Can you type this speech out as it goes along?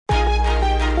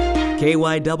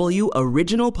KYW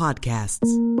Original Podcasts.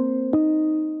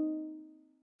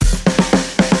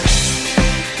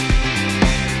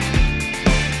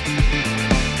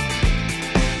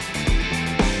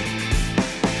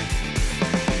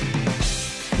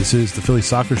 This is the Philly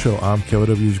Soccer Show. I'm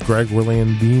KYW's Greg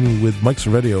Orlandini with Mike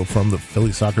Servedio from the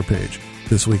Philly Soccer page.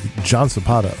 This week, John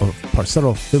Zapata of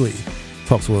Parcero, Philly,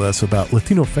 talks with us about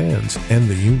Latino fans and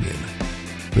the Union.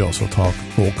 We also talk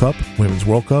Gold Cup, Women's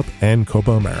World Cup, and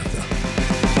Copa America.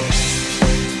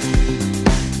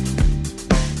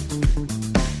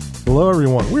 Hello,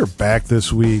 everyone. We're back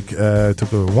this week.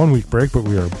 Took a 1 week break, but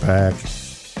we are back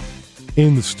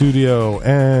in the studio,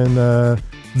 and the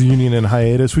Union in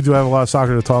hiatus. We do have a lot of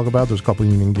soccer to talk about. There's a couple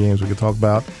of Union games we could talk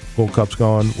about. Gold Cup's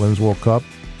going, Women's World Cup,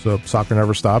 so soccer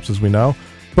never stops, as we know.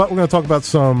 But we're going to talk about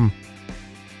some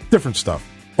different stuff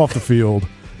off the field.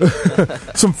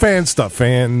 Some fan stuff,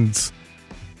 fans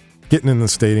getting in the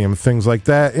stadium, things like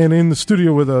that. And in the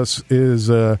studio with us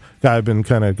is a guy I've been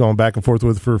kind of going back and forth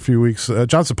with for a few weeks,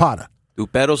 John Zapata.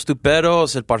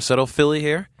 Stuperos, el Parcero Philly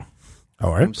here.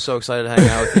 All right. I'm so excited to hang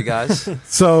out with you guys.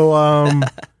 So,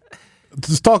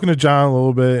 just talking to John a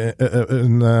little bit,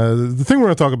 and the thing we're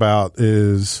going to talk about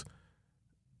is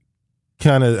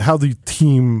kind of how the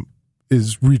team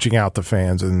is reaching out to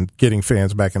fans and getting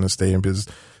fans back in the stadium, because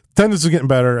attendance is getting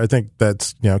better. I think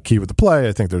that's key with the play.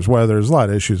 I think there's weather. There's a lot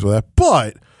of issues with that,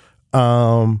 but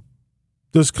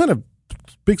there's kind of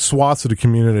big swaths of the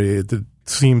community that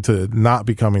seem to not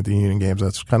be coming to Union games.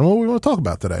 That's kind of what we want to talk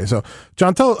about today. So,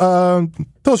 John, tell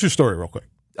us your story real quick.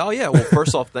 Oh, yeah. Well,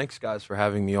 first off, thanks, guys, for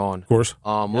having me on. Of course.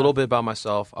 A little bit about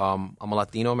myself. I'm a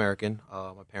Latino American.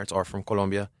 My parents are from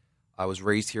Colombia. I was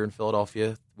raised here in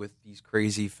Philadelphia with these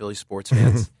crazy Philly sports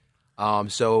fans.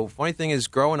 So funny thing is,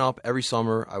 growing up, every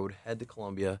summer I would head to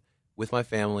Colombia with my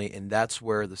family, and that's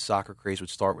where the soccer craze would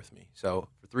start with me. So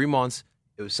for 3 months,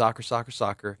 it was soccer, soccer,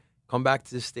 soccer. Come back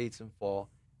to the States in fall,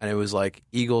 and it was like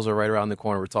Eagles are right around the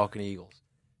corner. We're talking Eagles.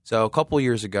 So a couple of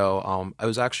years ago, I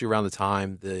was actually around the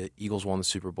time the Eagles won the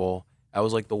Super Bowl. That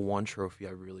was like the one trophy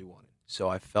I really wanted. So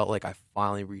I felt like I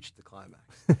finally reached the climax.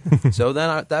 So then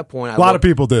at that point, a lot of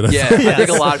people did it. Yeah, I think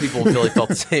a lot of people in Philly felt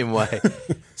the same way.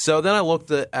 So then I looked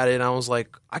at it and I was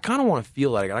like, I kind of want to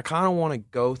feel that again. I kind of want to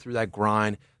go through that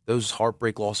grind, those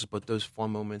heartbreak losses, but those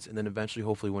fun moments, and then eventually,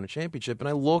 hopefully, win a championship. And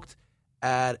I looked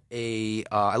at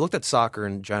soccer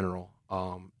in general,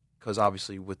 because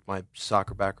obviously with my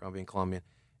soccer background being Colombian,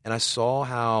 and I saw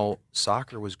how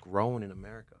soccer was growing in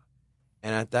America.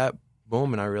 And at that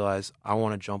moment, I realized I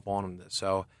want to jump on this.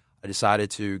 So I decided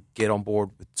to get on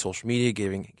board with social media,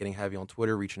 getting heavy on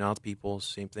Twitter, reaching out to people.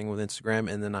 Same thing with Instagram.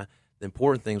 And then the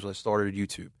important things was I started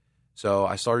YouTube. So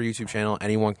I started a YouTube channel.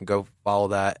 Anyone can go follow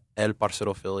that, El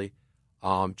Parcero Philly.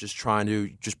 Just trying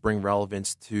to bring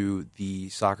relevance to the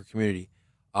soccer community.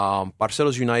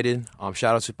 Parceros United,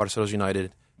 shout out to Parceros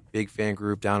United, big fan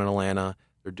group down in Atlanta.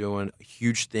 They're doing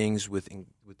huge things with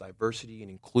diversity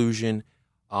and inclusion.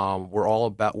 We're all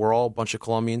a bunch of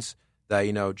Colombians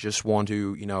that just want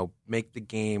to make the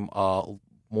game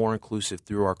more inclusive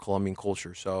through our Colombian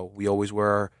culture. So we always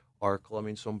wear our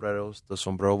Colombian sombreros, the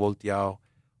sombrero volteado.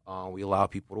 We allow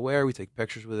people to wear. We take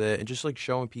pictures with it, and just like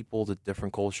showing people the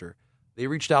different culture. They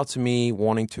reached out to me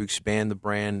wanting to expand the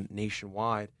brand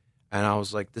nationwide, and I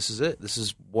was like, "This is it. This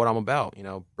is what I'm about.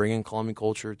 Bringing Colombian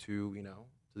culture to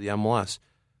to the MLS."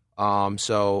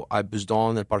 So I was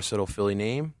on the Parcero Philly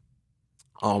name.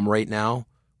 Right now,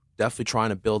 definitely trying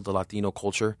to build the Latino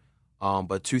culture.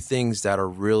 But two things that are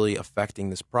really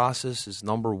affecting this process is,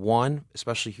 number one,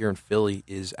 especially here in Philly,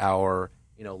 is our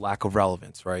lack of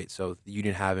relevance, right? So the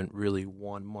Union haven't really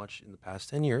won much in the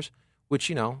past 10 years, which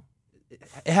it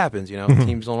happens.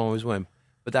 Teams don't always win,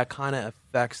 but that kind of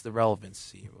affects the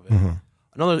relevancy of it. Mm-hmm.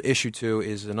 Another issue too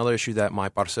is another issue that my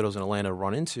parceros in Atlanta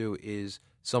run into is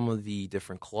some of the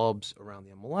different clubs around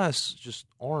the MLS just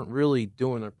aren't really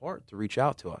doing their part to reach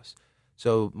out to us.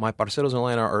 So my parceros in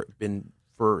Atlanta are been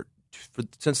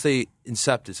since the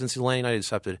Atlanta United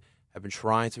incepted, have been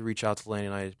trying to reach out to Atlanta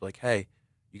United, like, hey,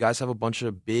 you guys have a bunch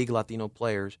of big Latino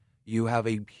players. You have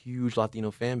a huge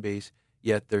Latino fan base,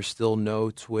 yet there's still no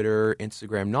Twitter,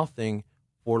 Instagram, nothing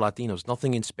for Latinos,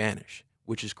 nothing in Spanish,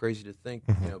 which is crazy to think.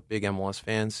 Mm-hmm. Big MLS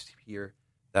fans here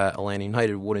that Atlanta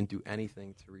United wouldn't do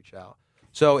anything to reach out.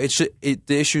 So the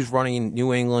issue's running in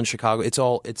New England, Chicago.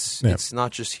 It's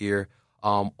not just here.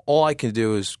 All I can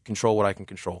do is control what I can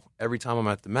control. Every time I'm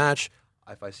at the match,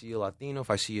 if I see a Latino, if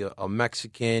I see a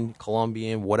Mexican,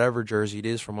 Colombian, whatever jersey it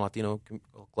is from a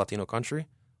Latino country,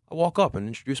 I walk up and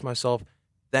introduce myself,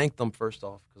 thank them first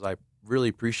off, because I really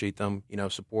appreciate them,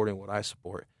 supporting what I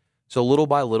support. So little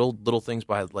by little things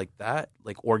by like that,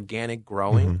 like organic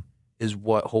growing, is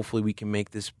what hopefully we can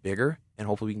make this bigger, and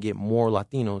hopefully we can get more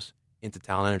Latinos into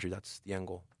Talent Energy. That's the end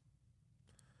goal.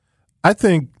 I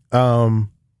think one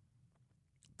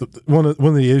of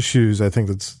the issues I think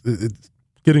it's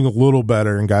getting a little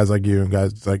better, and guys like you and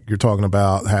guys like you're talking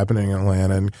about happening in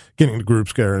Atlanta and getting the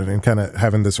groups going and kind of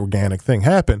having this organic thing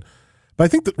happen. But I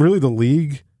think that really the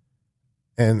league,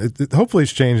 and hopefully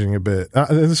it's changing a bit.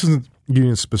 This isn't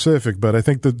union specific, but I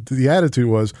think the attitude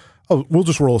was, oh, we'll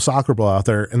just roll a soccer ball out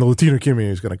there, and the Latino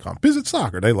community is going to come because it's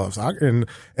soccer. They love soccer, and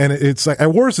it's like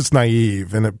at worst it's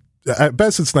naive, and at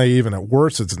best it's naive, and at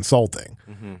worst it's insulting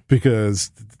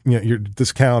because you're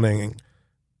discounting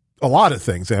a lot of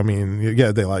things. I mean,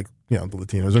 yeah, they like the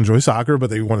Latinos enjoy soccer, but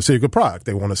they want to see a good product.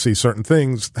 They want to see certain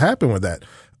things happen with that.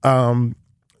 And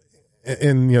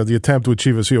the attempt with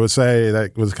Chivas USA,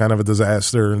 that was kind of a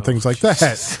disaster and things like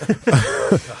that.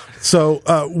 So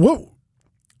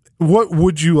what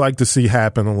would you like to see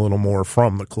happen a little more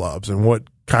from the clubs, and what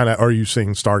kind of are you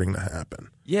seeing starting to happen?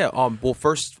 Yeah, well,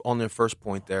 first on the first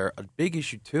point there, a big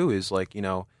issue too is like,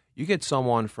 you get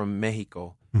someone from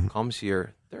Mexico comes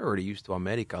here, they're already used to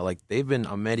America. Like they've been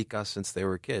America since they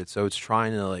were kids. So it's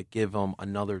trying to like give them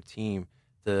another team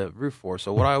to root for.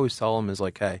 So what I always tell them is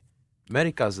like, hey,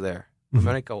 America's there.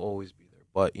 America will always be there.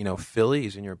 But, Philly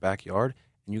is in your backyard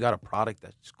and you got a product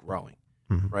that's growing,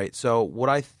 right? So what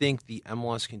I think the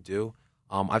MLS can do,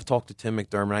 I've talked to Tim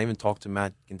McDermott. I even talked to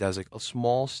Matt Gendesic. A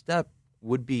small step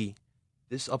would be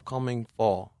this upcoming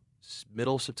fall,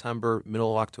 middle of September,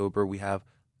 middle of October, we have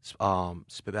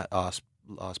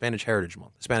Spanish Heritage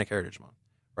Month, Hispanic Heritage Month,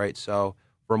 right? So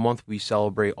for a month, we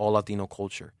celebrate all Latino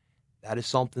culture. That is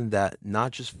something that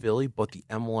not just Philly, but the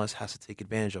MLS has to take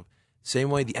advantage of. Same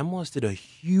way, the MLS did a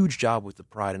huge job with the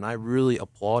Pride, and I really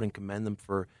applaud and commend them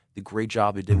for the great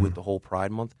job they did with the whole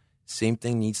Pride Month. Same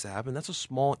thing needs to happen. That's a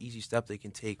small, easy step they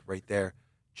can take right there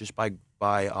just by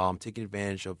taking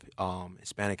advantage of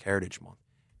Hispanic Heritage Month.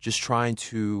 Just trying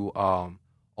to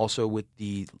also with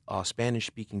the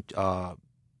Spanish-speaking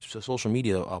social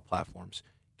media platforms,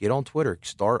 get on Twitter,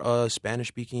 start a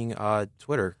Spanish-speaking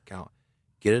Twitter account,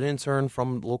 get an intern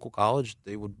from local college.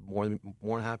 They would more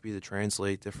than happy to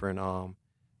translate different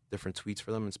tweets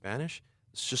for them in Spanish.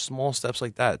 It's just small steps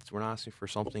like that. We're not asking for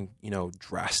something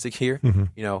drastic here.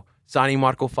 Signing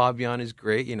Marco Fabian is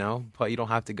great, but you don't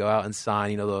have to go out and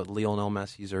sign the Lionel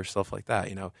Messi's or stuff like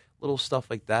that. Little stuff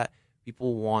like that.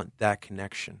 People want that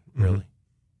connection, really.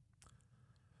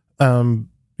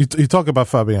 You talk about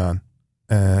Fabian,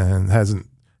 and hasn't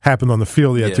happened on the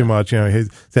field yet too much. He's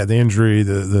had the injury,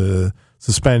 the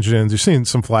suspensions. You're seeing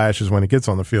some flashes when he gets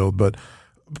on the field, but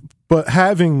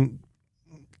having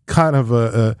kind of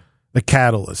a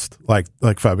catalyst like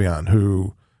Fabian,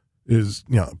 who is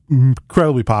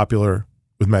incredibly popular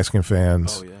with Mexican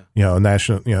fans. Oh yeah.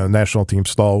 National team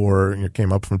stalwart.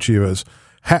 Came up from Chivas.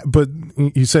 But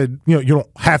you said you don't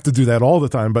have to do that all the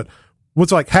time, but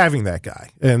what's like having that guy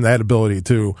and that ability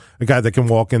to a guy that can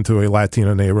walk into a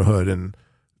Latino neighborhood and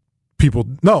people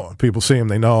see him,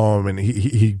 they know him, and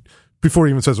he before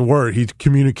he even says a word, he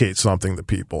communicates something to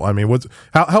people. I mean,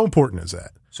 how important is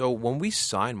that? So when we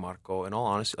signed Marco, in all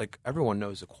honesty, like everyone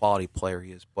knows the quality player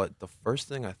he is, but the first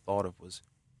thing I thought of was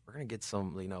we're gonna get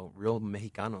some real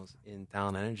Mexicanos in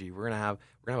Talent Energy. We're gonna have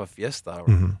a fiesta.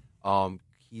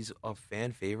 He's a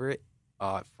fan favorite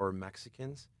for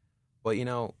Mexicans, but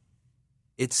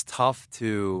it's tough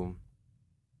to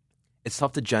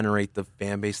generate the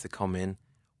fan base to come in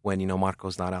when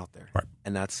Marco's not out there, right.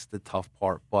 And that's the tough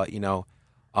part. But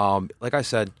like I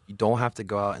said, you don't have to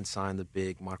go out and sign the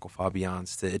big Marco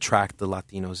Fabians to attract the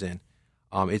Latinos in.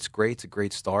 It's great; it's a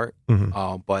great start.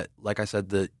 But like I said,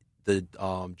 the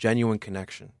genuine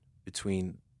connection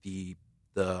between the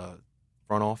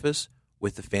front office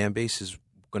with the fan base is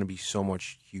going to be so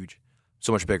much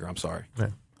bigger. I'm sorry. Yeah.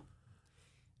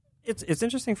 It's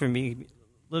interesting for me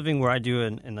living where I do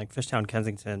in like Fishtown,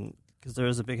 Kensington, because there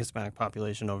is a big Hispanic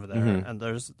population over there, and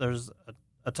there's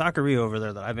a taqueria over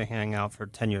there that I've been hanging out for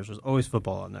 10 years. There's always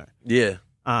football in there. Yeah.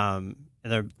 And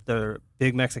they're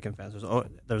big Mexican fans.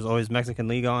 There's always Mexican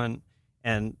League on,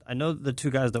 and I know the two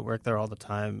guys that work there all the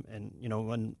time. And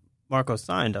when Marco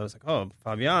signed, I was like, oh,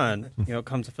 Fabian,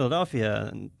 comes to Philadelphia,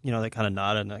 and they kind of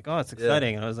nodded and like, oh, it's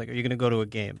exciting. And I was like, are you going to go to a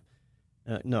game?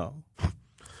 No.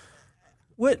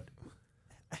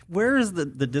 Where is the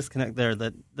disconnect there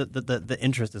that the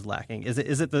interest is lacking? Is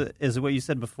it what you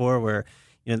said before, where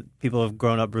people have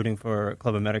grown up rooting for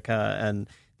Club America and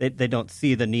they don't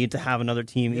see the need to have another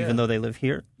team even though they live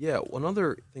here? Yeah,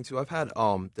 another thing too, I've had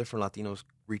different Latinos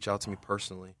reach out to me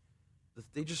personally.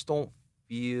 They just don't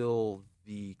feel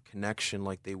the connection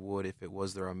like they would if it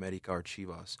was their America or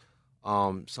Chivas.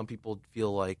 Some people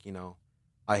feel like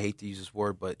I hate to use this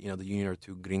word, but the union are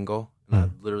too gringo, and I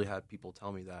literally had people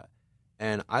tell me that.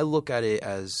 And I look at it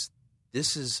as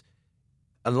this is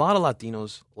a lot of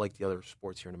Latinos like the other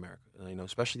sports here in America.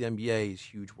 Especially the NBA is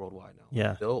huge worldwide now.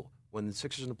 Yeah. When the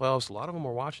Sixers in the playoffs, a lot of them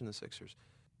are watching the Sixers.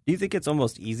 Do you think it's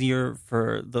almost easier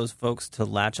for those folks to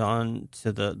latch on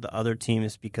to the other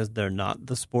teams because they're not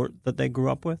the sport that they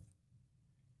grew up with?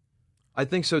 I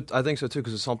think so too,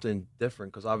 because it's something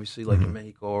different. Because obviously, like in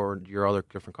Mexico or your other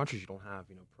different countries, you don't have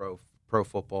pro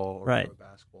football or pro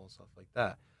basketball and stuff like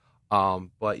that.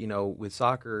 But with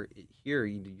soccer here,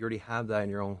 you already have that in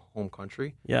your own home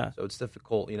country. Yeah. So it's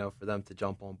difficult, for them to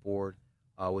jump on board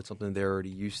with something they're already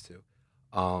used to.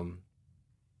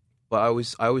 But I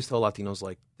always tell Latinos,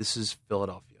 like, this is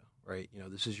Philadelphia, right?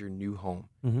 This is your new home.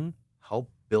 Mm-hmm. Help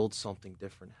build something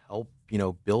different. Help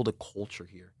build a culture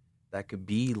here that could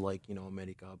be like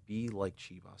America, be like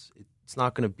Chivas. It's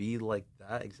not going to be like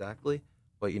that exactly,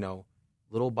 but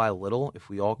little by little, if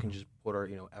we all can just put our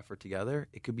effort together,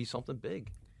 it could be something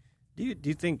big. Do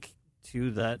you think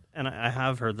too that, and I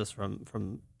have heard this from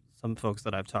some folks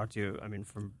that I've talked to, I mean,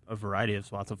 from a variety of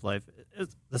swaths of life,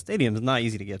 the stadium is not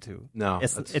easy to get to. No,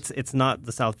 it's not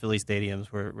the South Philly stadiums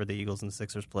where the Eagles and the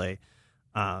Sixers play.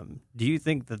 Do you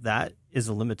think that is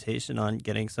a limitation on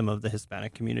getting some of the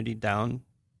Hispanic community down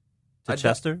to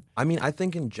Chester? I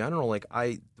think in general,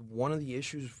 one of the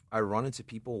issues I run into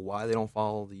people why they don't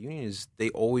follow the union is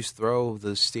they always throw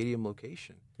the stadium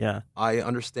location. Yeah. I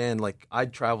understand, I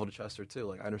travel to Chester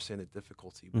too. I understand the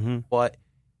difficulty. Mm-hmm. But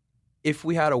if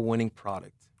we had a winning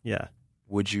product, yeah,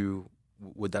 would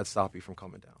that stop you from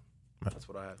coming down? That's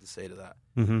what I have to say to that.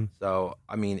 Mm-hmm. So,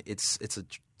 it's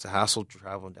a hassle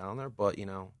traveling down there, but,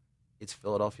 it's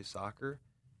Philadelphia soccer.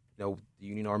 The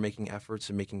union are making efforts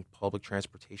and making public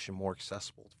transportation more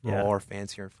accessible for all our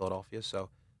fans here in Philadelphia. So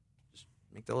just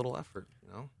make that little effort,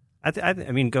 I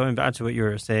mean, going back to what you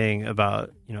were saying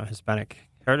about, Hispanic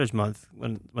Heritage Month,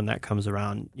 when that comes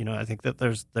around, I think that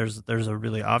there's a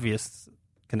really obvious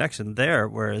connection there,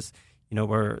 whereas,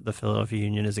 where the Philadelphia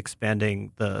Union is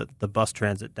expanding the bus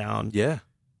transit down. Yeah.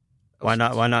 Why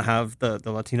not have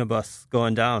the Latino bus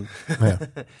going down? Yeah.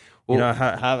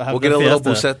 We'll get a little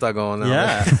buseta going now.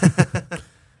 Yeah.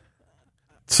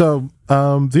 So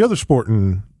the other sport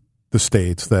in the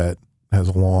States that has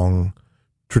a long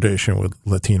tradition with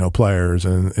Latino players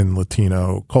and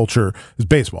Latino culture is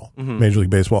baseball, Major League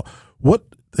Baseball. What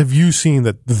have you seen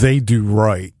that they do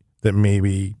right that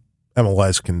maybe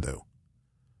MLS can do?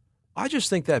 I just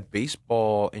think that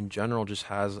baseball in general just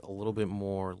has a little bit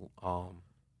more of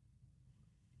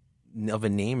a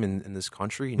name in this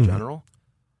country in general.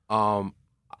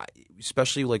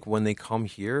 Especially when they come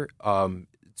here,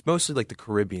 it's mostly the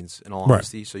Caribbeans in all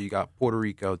honesty. Right. So you got Puerto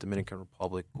Rico, Dominican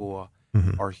Republic, Cuba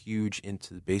are huge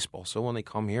into baseball. So when they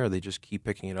come here, they just keep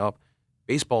picking it up.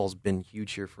 Baseball has been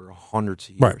huge here for hundreds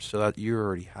of years, right. So that you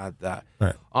already had that.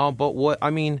 Right. But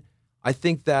I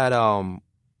think that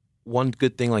one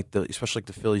good thing especially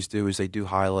the Phillies do is they do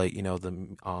highlight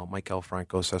the Michael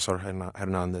Franco, Cesar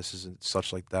Hernandez and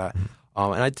such like that.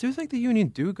 And I do think the union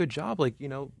do a good job.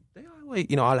 They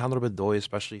highlight Alejandro Bedoya,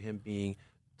 especially him being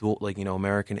dual,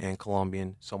 American and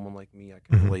Colombian. Someone like me I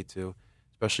can relate to.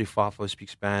 Especially Fafo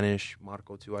speaks Spanish.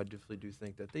 Marco too. I definitely do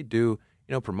think that they do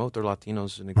promote their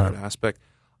Latinos in a good aspect.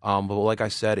 But like I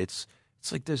said, it's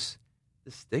like this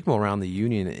stigma around the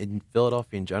union in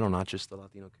Philadelphia in general, not just the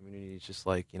Latino community. It's just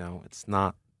it's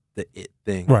not the it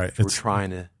thing. Right. We're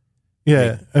trying to.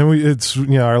 Yeah, and it's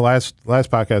our last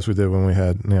podcast we did when we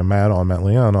had Matt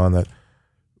Leon on that.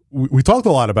 We talked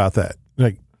a lot about that,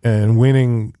 and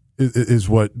winning is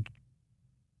what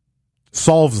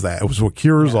solves that. It was what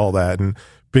cures all that, and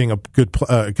being a good,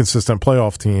 consistent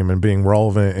playoff team and being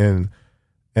relevant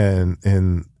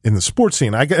in the sports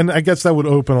scene. I guess that would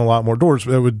open a lot more doors.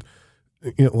 It would,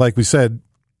 like I said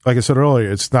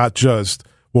earlier, it's not just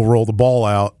we'll roll the ball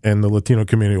out and the Latino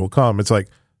community will come. It's like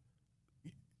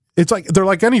they're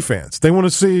like any fans. They want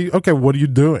to see, okay, what are you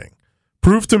doing?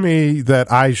 Prove to me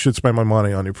that I should spend my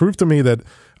money on you. Prove to me that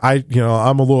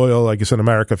I'm a loyal, like you said,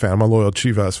 America fan. I'm a loyal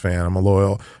Chivas fan. I'm a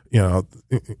loyal,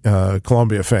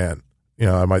 Colombia fan.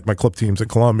 My club team's in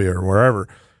Colombia or wherever.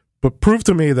 But prove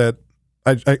to me that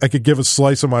I could give a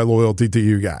slice of my loyalty to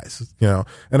you guys.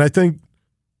 And I think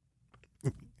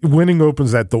winning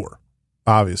opens that door,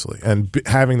 obviously, and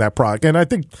having that product. And I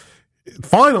think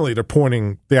finally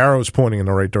the arrow's pointing in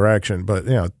the right direction. But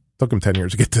it took them 10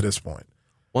 years to get to this point.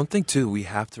 One thing, too, we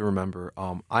have to remember,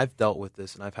 I've dealt with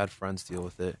this and I've had friends deal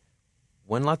with it.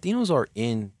 When Latinos are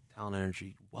in Talent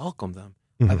Energy, welcome them.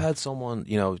 I've had someone,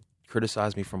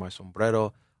 criticize me for my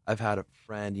sombrero. I've had a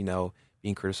friend,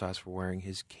 being criticized for wearing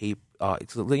his cape.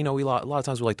 It's, you know, a lot of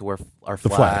times we like to wear our The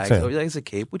flags. flags, yeah. It's a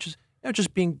cape, which is, you know,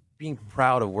 just being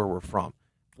proud of where we're from.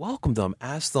 Welcome them.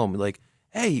 Ask them, like,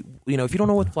 hey, you know, if you don't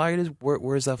know what flag it is,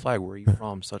 where is that flag? Where are you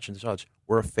from? Such and such.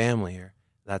 We're a family here.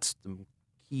 That's the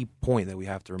key point that we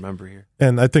have to remember here.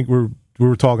 And I think we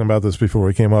were talking about this before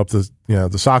we came up. The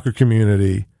soccer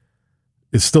community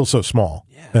is still so small,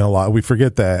 and we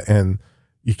forget that, and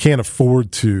you can't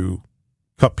afford to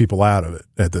cut people out of it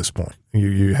at this point.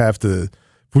 You have to.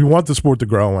 If we want the sport to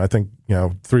grow, and I think, you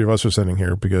know, three of us are sitting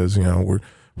here because, you know, we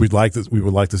would like to.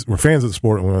 We're fans of the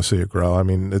sport and we want to see it grow. I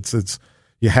mean, it's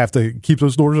you have to keep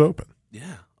those doors open.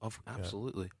 Yeah,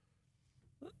 absolutely.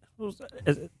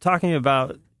 Talking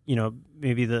about, you know,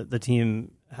 maybe the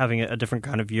team having a different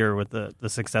kind of year with the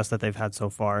success that they've had so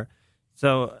far.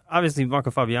 So obviously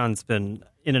Marco Fabian's been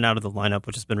in and out of the lineup,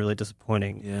 which has been really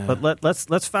disappointing. Yeah. But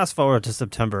let's fast forward to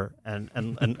September and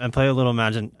play a little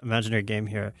imaginary game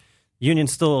here. Union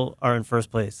still are in first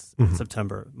place in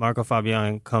September. Marco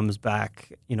Fabian comes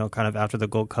back, you know, kind of after the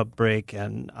Gold Cup break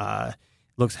and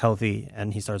looks healthy,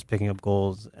 and he starts picking up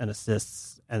goals and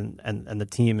assists, and the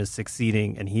team is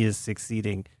succeeding, and he is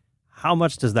succeeding. How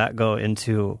much does that go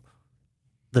into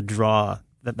the draw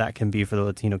that can be for the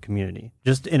Latino community,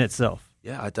 just in itself?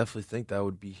 Yeah, I definitely think that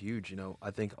would be huge. You know, I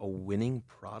think a winning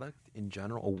product in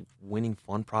general, a winning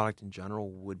fun product in general,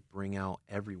 would bring out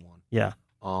everyone. Yeah.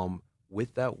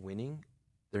 With that winning,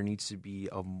 there needs to be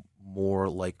a more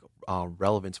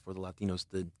relevance for the Latinos.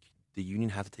 The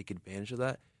union have to take advantage of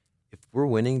that. If we're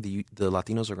winning, the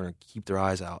Latinos are going to keep their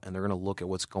eyes out, and they're going to look at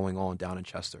what's going on down in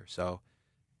Chester. So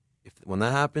when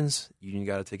that happens, you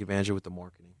got to take advantage of it with the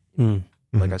marketing. You know?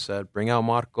 Like I said, bring out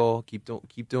Marco. Keep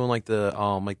doing like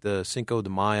the Cinco de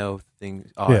Mayo thing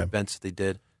events that they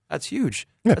did. That's huge.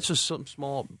 Yeah. That's just something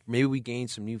small. Maybe we gain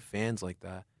some new fans like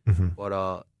that.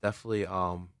 But definitely, if,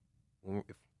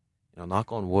 you know,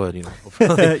 knock on wood. You know,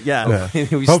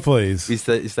 hopefully, hopefully we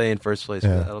stay in first place.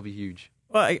 Yeah. That'll be huge.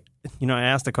 Well, I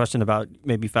asked a question about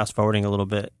maybe fast forwarding a little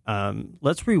bit.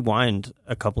 Let's rewind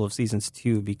a couple of seasons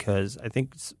too, because I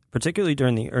think particularly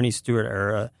during the Ernie Stewart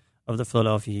era of the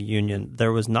Philadelphia Union,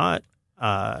 there was not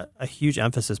a huge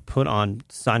emphasis put on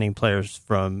signing players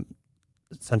from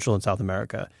Central and South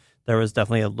America. There was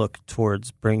definitely a look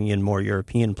towards bringing in more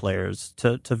European players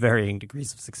to varying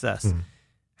degrees of success.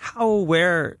 How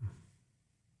aware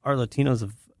are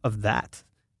Latinos of that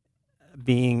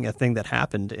being a thing that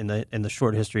happened in the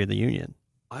short history of the Union?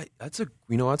 That's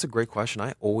a great question.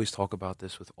 I always talk about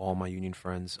this with all my Union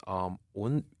friends.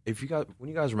 When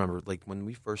you guys remember, like when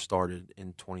we first started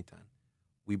in 2010,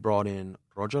 we brought in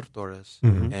Roger Torres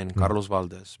and Carlos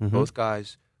Valdez, both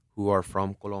guys who are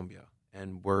from Colombia,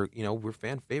 and we're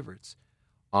fan favorites.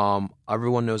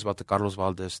 Everyone knows about the Carlos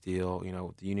Valdez deal. You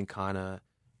know, the Union kind of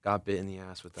got bit in the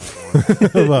ass with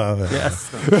that one.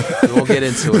 Yes. We won't get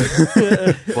into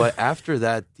it. But after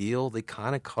that deal, they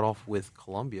kind of cut off with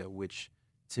Colombia, which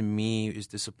to me is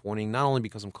disappointing, not only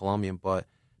because I'm Colombian, but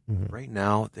right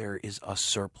now there is a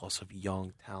surplus of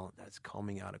young talent that's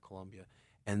coming out of Colombia.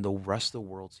 And the rest of the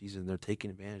world sees it, and they're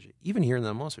taking advantage of it. Even here in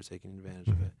the MLS, they're taking advantage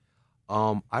of it.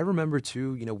 I remember,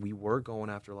 too, you know, we were going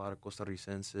after a lot of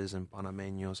Costarricenses and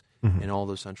Panameños and all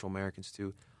those Central Americans,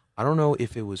 too. I don't know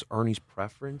if it was Ernie's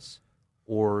preference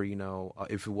or, you know,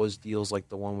 if it was deals like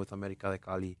the one with América de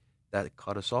Cali that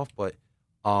cut us off. But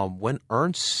when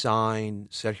Ernst signed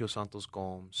Sergio Santos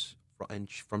Gomes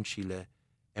from Chile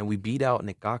and we beat out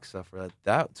Necaxa for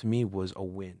that to me was a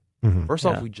win. First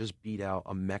off, we just beat out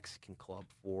a Mexican club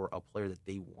for a player that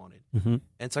they wanted.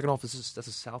 And second off, that's a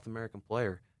South American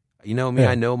player. You know me,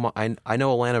 I know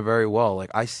Atlanta very well.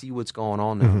 Like, I see what's going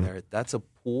on down there. That's a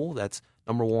pool that's,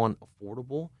 number one,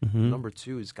 affordable. Number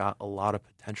two, it's got a lot of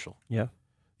potential. Yeah,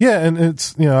 and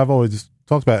it's, you know, I've always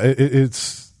talked about it.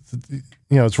 It's,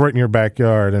 you know, it's right in your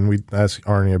backyard, and we asked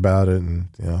Arnie about it, and,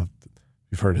 you know,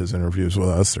 you've heard his interviews with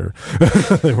us. They're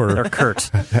curt,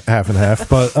 half and half,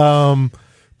 but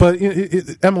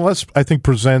MLS, I think,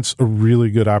 presents a really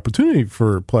good opportunity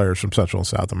for players from Central and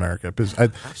South America, because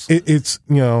it's,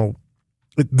 you know,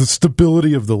 the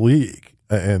stability of the league.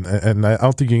 And I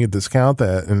don't think you can discount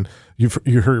that. And you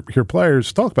hear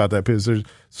players talk about that, because there's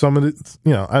some of the,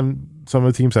 you know, some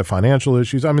of the teams have financial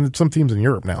issues. I mean, some teams in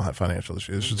Europe now have financial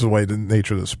issues. It's just the way the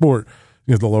nature of the sport,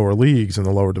 you know, the lower leagues and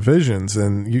the lower divisions,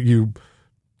 and you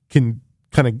can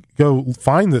kind of go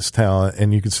find this talent,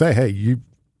 and you can say, hey,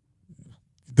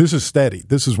 this is steady,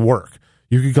 this is work.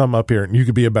 You can come up here and you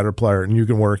could be a better player, and you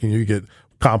can work, and you get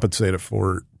compensated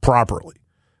for it properly,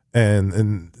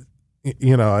 and.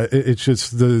 You know, it's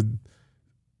just the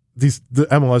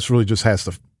MLS really just has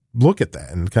to look at that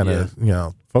and kind of, you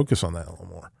know, focus on that a little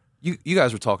more. You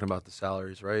guys were talking about the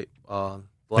salaries, right? The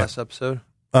last episode.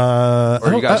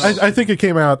 I think it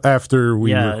came out after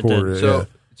we recorded. So,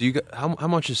 do you? How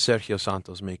much is Sergio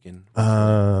Santos making?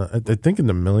 I think in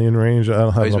the million range. I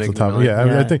don't have it off the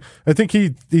top. I think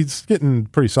he's getting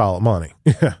pretty solid money.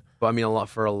 Yeah. But I mean, a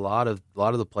lot of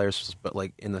the players, but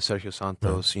like in the Sergio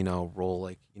Santos, role,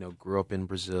 like grew up in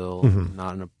Brazil,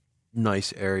 not in a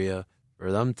nice area.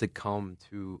 For them to come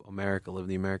to America, live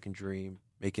the American dream,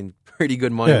 making pretty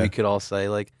good money, we could all say,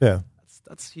 like,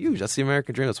 that's huge. That's the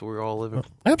American dream. That's what we're all living for.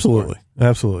 Absolutely.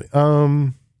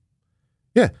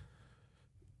 Yeah.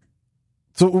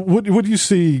 So, what do you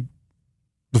see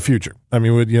the future? I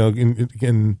mean,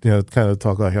 kind of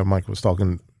talk like how Mike was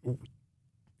talking.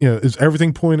 Is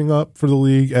everything pointing up for the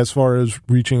league as far as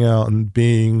reaching out and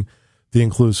being the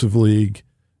inclusive league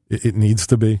it needs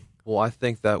to be? Well, I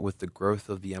think that with the growth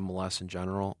of the MLS in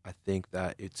general, I think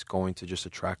that it's going to just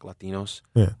attract Latinos.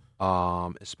 Yeah.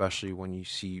 Especially when you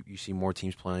see more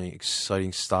teams playing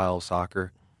exciting style of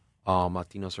soccer.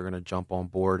 Latinos are going to jump on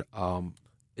board.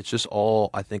 It's just all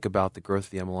I think about the growth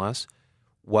of the MLS.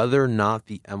 Whether or not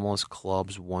the MLS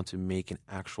clubs want to make an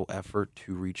actual effort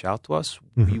to reach out to us,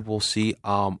 we will see.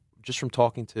 Just from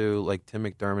talking to like Tim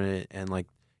McDermott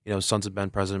and Sons of Ben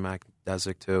President Mac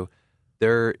Desick too,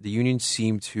 the unions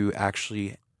seem to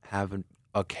actually have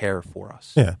a care for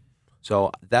us. Yeah.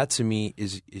 So that to me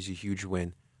is a huge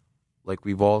win. Like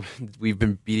we've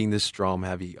been beating this drum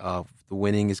heavy. The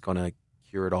winning is going to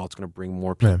cure it all. It's going to bring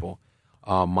more people.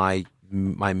 My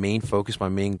main focus, my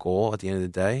main goal at the end of the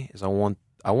day is I want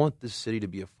this city to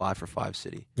be a 5-for-5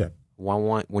 city. Yeah.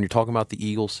 When you're talking about the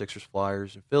Eagles, Sixers,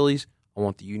 Flyers, and Phillies, I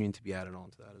want the union to be added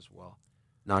on to that as well,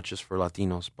 not just for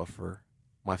Latinos, but for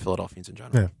my Philadelphians in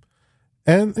general. Yeah.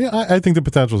 And I think the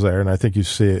potential's there, and I think you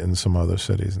see it in some other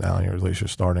cities now. Or at least you're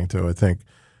starting to. I think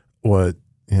what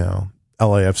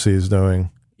LAFC is doing,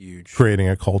 huge, creating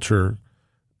a culture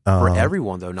for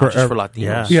everyone, though, not just for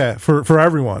Latinos. Yeah, for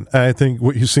everyone. And I think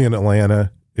what you see in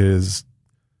Atlanta is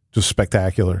just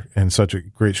spectacular and such a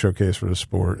great showcase for the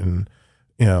sport. And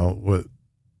what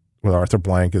Arthur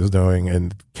Blank is doing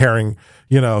and carrying.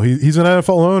 He's an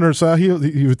NFL owner, so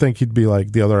you would think he'd be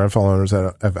like the other NFL owners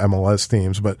that have MLS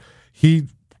teams, but he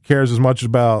cares as much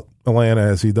about Atlanta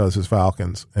as he does his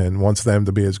Falcons and wants them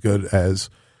to be as good as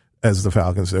the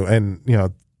Falcons do. And,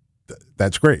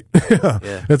 that's great.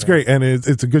 That's great. And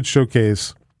it's a good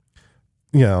showcase,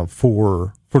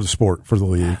 for the sport, for the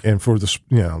league, and for the,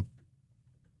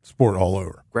 sport all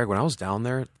over. Greg, when I was down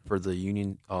there for the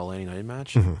Union Atlanta United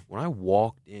match, when I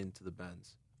walked into the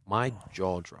Benz, my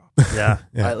jaw dropped. Yeah.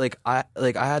 I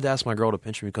had to ask my girl to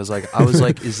pinch me because I was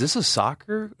like, is this a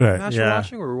soccer match we're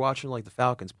watching, or we're watching like the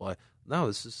Falcons play? No,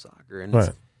 this is soccer, and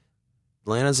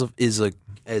Atlanta is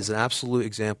an absolute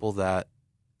example that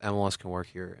MLS can work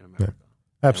here in America.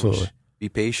 Yeah. Absolutely. Be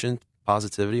patient,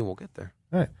 positivity, and we'll get there.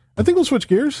 All right. I think we'll switch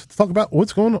gears to talk about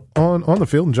what's going on the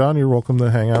field. And John, you're welcome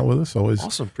to hang out with us. Always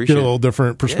awesome. Appreciate get a little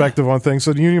different perspective on things.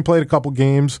 So the Union played a couple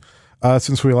games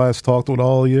since we last talked with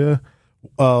all of you.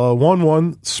 Won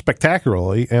one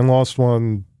spectacularly and lost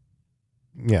one.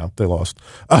 Yeah, they lost.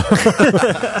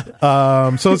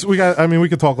 So we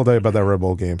could talk all day about that Red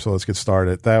Bull game. So let's get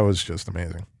started. That was just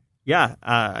amazing. Yeah,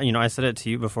 I said it to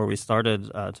you before we started,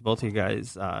 to both of you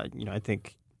guys. I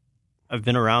think I've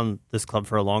been around this club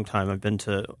for a long time. I've been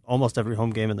to almost every home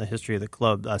game in the history of the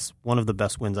club. That's one of the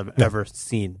best wins I've ever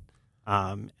seen,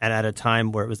 and at a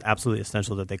time where it was absolutely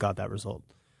essential that they got that result.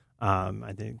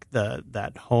 I think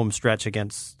that home stretch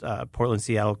against Portland,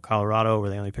 Seattle, Colorado, where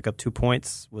they only pick up 2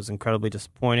 points, was incredibly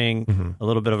disappointing. A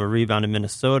little bit of a rebound in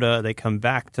Minnesota. They come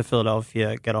back to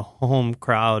Philadelphia, get a home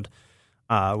crowd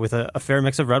with a fair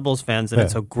mix of Red Bulls fans, and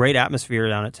it's a great atmosphere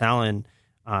down at Talon.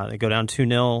 They go down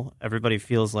 2-0. Everybody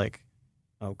feels like,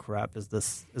 oh crap, is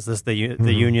this the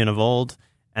Union of old?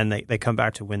 And they come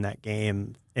back to win that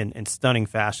game in stunning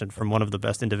fashion from one of the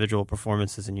best individual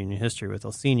performances in Union history with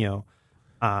Elsinho.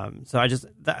 So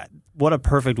what a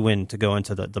perfect win to go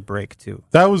into the break too.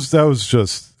 That was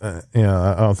just I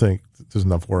don't think there's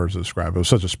enough words to describe it. It was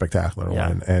such a spectacular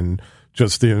win, and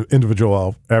just the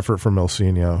individual effort from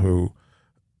Elsinho, who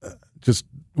just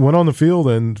went on the field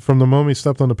and from the moment he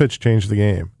stepped on the pitch changed the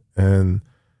game and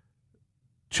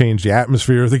changed the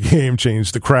atmosphere of the game,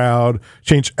 changed the crowd,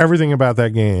 changed everything about that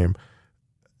game,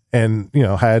 and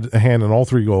had a hand in all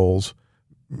 3 goals,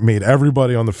 made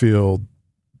everybody on the field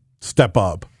step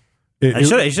up. He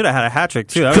should have had a hat trick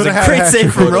too. That was a great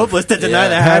save from Robles to deny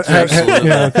the hat trick.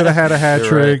 Could have had a hat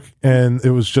trick, and it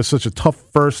was just such a tough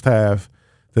first half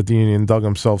that the Union dug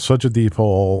himself such a deep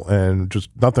hole, and just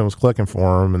nothing was clicking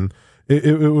for him, and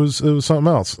it was something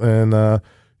else. And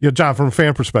John, from a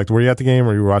fan perspective, were you at the game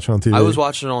or you were watching on TV? I was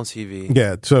watching it on TV.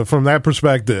 Yeah, so from that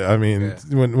perspective, I mean,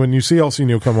 when you see El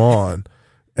Seno come on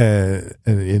and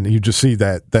you just see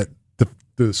that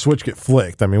the switch get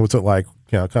flicked, I mean, what's it like?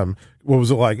 What was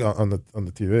it like on the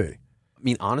TV? I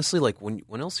mean, honestly, like when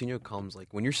El Seno comes, like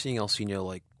when you're seeing El Seno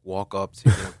like walk up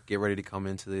to get ready to come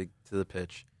into the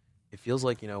pitch, it feels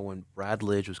like when Brad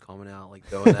Lidge was coming out, like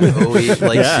going that 08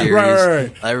 series.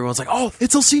 Right. Everyone's like, "Oh,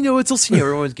 it's El Seno, it's El Seno."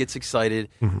 Everyone gets excited,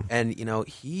 and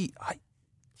he's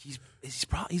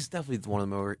definitely one of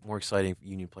the more exciting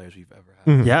Union players we've ever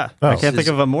had. Yeah, I can't think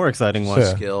of a more exciting one.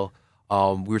 Skill.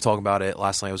 We were talking about it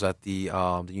last night. I was at the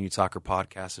Union Soccer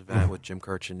podcast event with Jim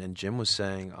Kirchin, and Jim was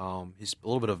saying a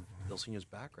little bit of El Seno's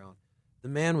background. The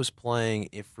man was playing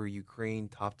for Ukraine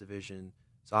top division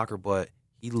soccer, but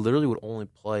he literally would only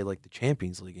play like the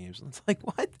Champions League games. And it's like,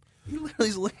 what? He literally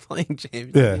is like playing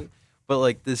Champions League. But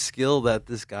like the skill that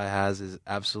this guy has is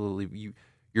absolutely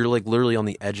you're like literally on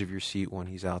the edge of your seat when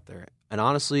he's out there. And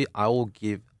honestly, I will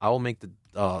make the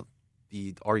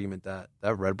argument that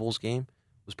Red Bulls game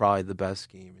was probably the best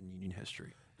game in Union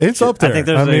history. It's up there. I think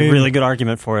there's a really good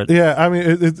argument for it. Yeah, I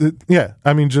mean,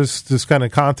 I mean, just kind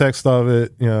of context of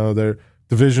it. They're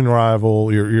division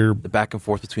rival. You're the back and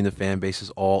forth between the fan bases,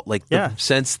 all like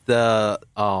since the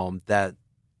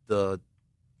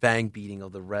bang beating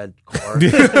of the red car.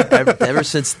 ever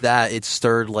since that, it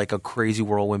stirred like a crazy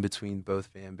whirlwind between both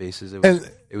fan bases.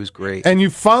 It was great. And you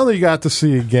finally got to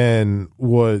see again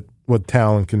what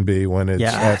talent can be when it's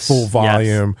at full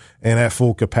volume and at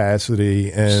full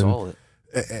capacity.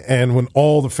 And when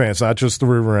all the fans, not just the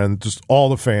river end, just all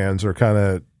the fans are kind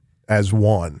of as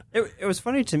one. It was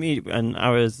funny to me, and I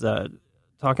was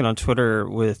talking on Twitter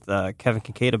with Kevin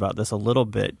Kincaid about this a little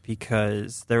bit,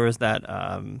 because there was that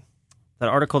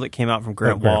article that came out from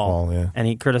Grant Wall, and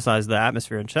he criticized the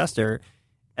atmosphere in Chester.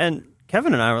 And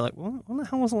Kevin and I were like, well, when the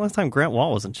hell was the last time Grant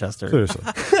Wall was in Chester? Seriously.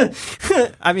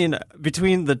 I mean,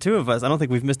 between the two of us, I don't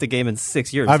think we've missed a game in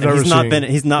 6 years. I've never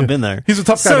He's not been there. He's a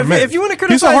tough guy to make. If you want to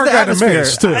criticize the atmosphere,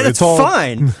 that's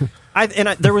fine.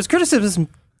 There was criticism.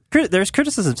 There's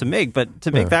criticism to make, but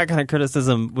to make that kind of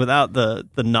criticism without the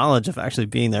knowledge of actually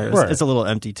being there, it's a little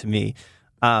empty to me.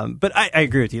 But I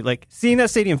agree with you. Like seeing that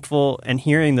stadium full and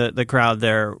hearing the crowd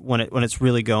there when it's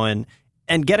really going,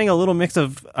 and getting a little mix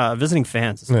of visiting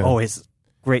fans is always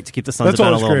great to keep the Suns a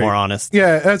little more honest.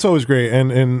 Yeah, that's always great.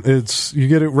 And it's you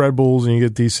get it Red Bulls and you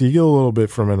get DC. You get a little bit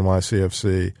from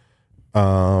NYCFC. It's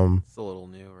a little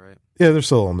new, right? Yeah, they're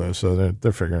still a little new, so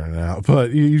they're figuring it out.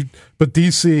 But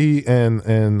DC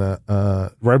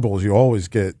and Red Bulls, you always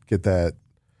get that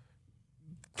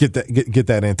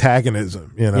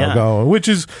antagonism, going, which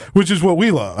is what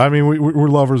we love. I mean, we're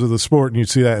lovers of the sport, and you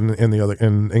see that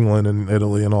in England and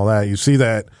Italy and all that. You see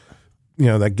that,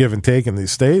 that give and take in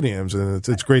these stadiums, and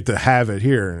it's great to have it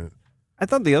here. I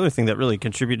thought the other thing that really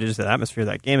contributed to the atmosphere of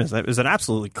that game is that it was an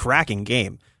absolutely cracking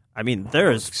game. I mean,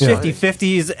 there's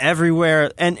 50-50s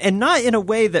everywhere, and not in a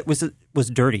way that was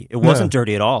dirty. It wasn't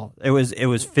dirty at all. It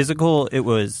was physical. It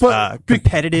was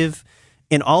competitive.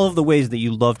 In all of the ways that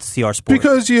you love to see our sport.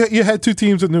 Because you had two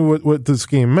teams that knew what this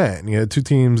game meant. You had two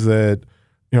teams that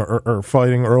are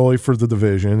fighting early for the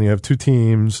division. You have two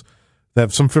teams that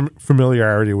have some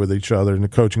familiarity with each other and the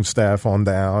coaching staff on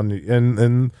down.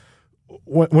 And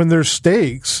when there's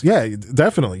stakes,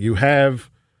 definitely you have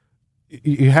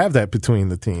that between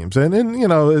the teams. And then,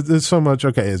 there's so much,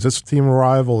 okay, is this team a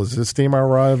rival? Is this team our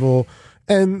rival?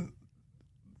 And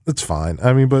it's fine.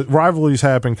 I mean, but rivalries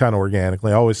happen kind of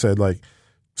organically. I always said, like,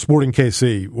 Sporting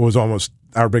KC was almost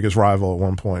our biggest rival at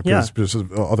one point because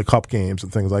of all the cup games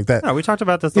and things like that. Yeah, we talked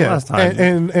about this the last time.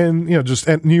 And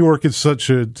New York is such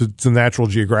it's a natural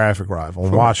geographic rival,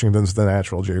 and Washington's the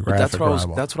natural geographic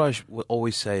rival. That's what I would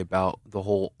always say about the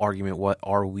whole argument, what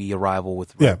are we a rival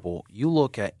with Red Bull? You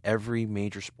look at every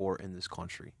major sport in this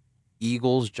country.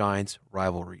 Eagles, Giants,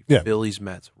 rivalry. Phillies,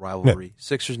 Mets, rivalry.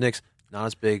 Sixers, Knicks, not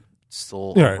as big,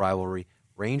 still a rivalry.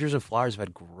 Rangers and Flyers have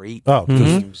had great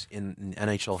teams in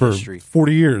NHL history.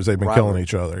 40 years they've been killing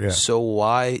each other. Yeah. So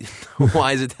why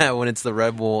is it that when it's the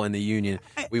Red Bull and the Union,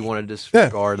 we want to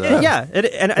disregard that? Yeah,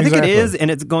 and I think it is,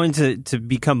 and it's going to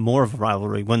become more of a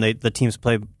rivalry when the teams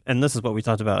play. And this is what we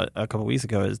talked about a couple of weeks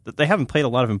ago, is that they haven't played a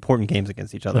lot of important games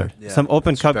against each other. Yeah, some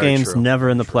open cup games, never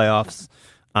in the playoffs.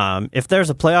 If there's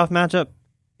a playoff matchup,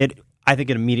 I think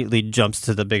it immediately jumps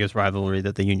to the biggest rivalry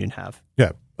that the Union have.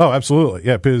 Yeah. Oh, absolutely.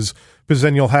 Yeah, because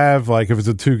then you'll have, like, if it's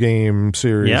a 2-game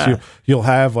series, you'll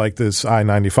have, like, this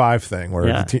I-95 thing where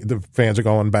the fans are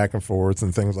going back and forth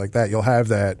and things like that. You'll have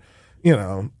that,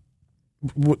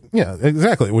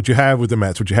 exactly what you have with the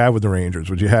Mets, what you have with the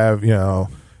Rangers, what you have,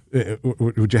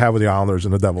 what you have with the Islanders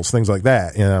and the Devils, things like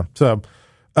that, So,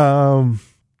 You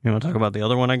want to talk about the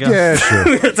other one, I guess? Yeah, sure.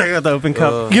 We're going to talk about the Open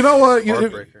Cup. You know what?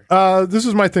 Heartbreaker. This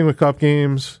is my thing with cup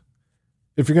games.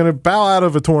 If you're going to bow out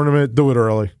of a tournament, do it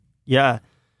early. Yeah.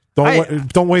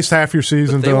 Don't waste half your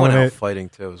season But they doing went out it. fighting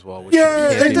too as well. Which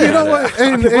Yeah, you can't and do you know that. what?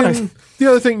 And the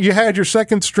other thing, you had your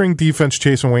second string defense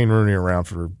chasing Wayne Rooney around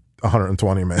for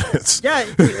 120 minutes. Yeah,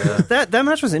 that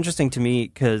match was interesting to me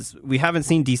because we haven't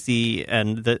seen DC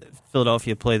and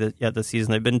Philadelphia play yet this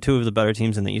season. They've been two of the better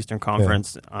teams in the Eastern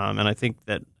Conference, and I think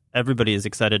that everybody is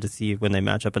excited to see when they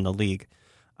match up in the league.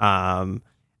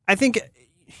 I think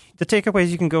the takeaways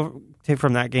you can go take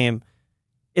from that game.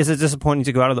 Is it disappointing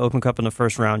to go out of the Open Cup in the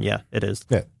first round? Yeah, it is.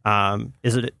 Yeah.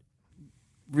 Is it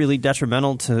really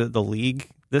detrimental to the league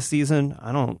this season?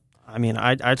 I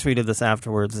tweeted this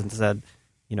afterwards and said,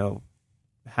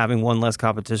 having one less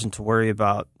competition to worry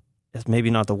about is maybe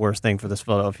not the worst thing for this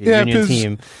Philadelphia Union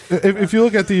team. If you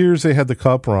look at the years they had the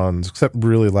cup runs, except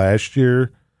really last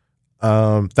year,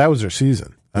 that was their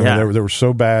season. I mean, they were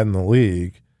so bad in the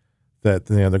league that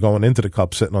they're going into the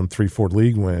cup sitting on 3-4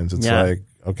 league wins. It's like,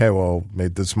 okay, well,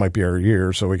 maybe this might be our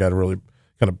year, so we got to really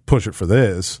kind of push it for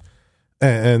this.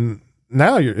 And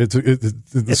now it's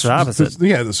the opposite.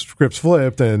 The script's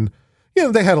flipped, and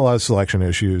they had a lot of selection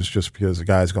issues just because the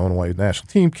guys going away to national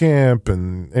team camp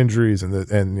and injuries and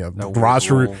the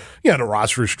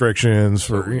roster restrictions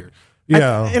for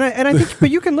I think, but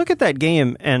you can look at that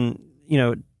game and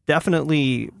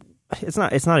definitely. It's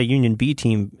not a Union B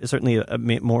team. It's certainly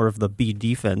more of the B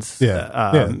defense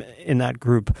in that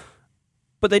group.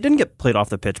 But they didn't get played off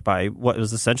the pitch by what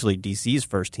was essentially DC's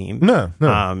first team. No.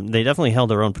 They definitely held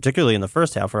their own, particularly in the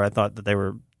first half, where I thought that they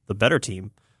were the better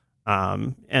team.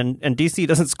 And DC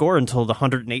doesn't score until the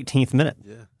 118th minute.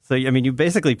 Yeah. So, you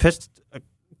basically pitched a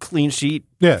clean sheet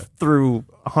through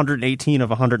 118 of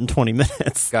 120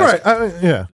 minutes. Guys, right.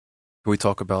 Can we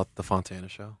talk about the Fontana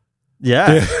show?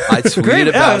 Yeah. I tweeted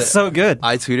about it. Was so good.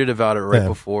 I tweeted about it right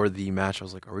before the match. I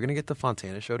was like, are we going to get the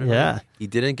Fontana show tonight? Yeah. He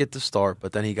didn't get to start,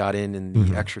 but then he got in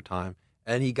the extra time.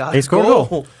 And he scored a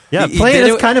goal. Yeah, playing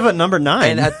as kind of a number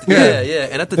 9. And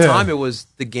And at the time, it was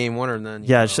the game winner. And then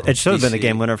it should have been the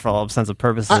game winner for all intents and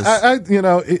purposes.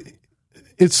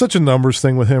 It's such a numbers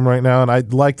thing with him right now, and I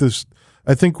like this.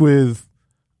 I think with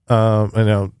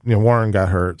Warren got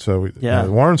hurt, so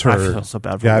Warren's hurt. I feel so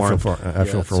bad for Warren. I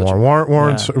feel for Warren.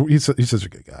 Warren's he's such a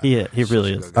good guy. He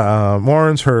really is.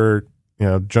 Warren's hurt.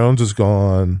 Jones is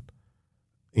gone.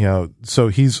 So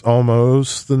he's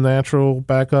almost the natural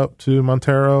backup to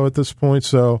Montero at this point.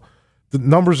 So the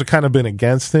numbers have kind of been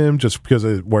against him just because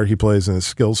of where he plays in his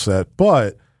skill set.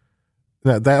 But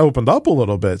that opened up a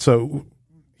little bit. So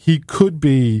he could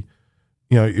be,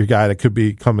 your guy that could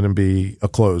be coming and be a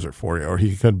closer for you, or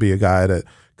he could be a guy that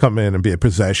come in and be a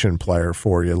possession player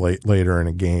for you later in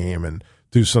a game and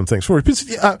do some things for you. Because,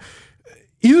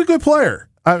 he's a good player.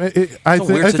 It's a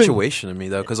weird situation to me,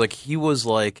 though, because he was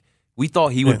like, we thought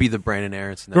he would be the Brandon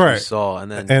Aronson that we saw,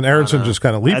 and Aronson just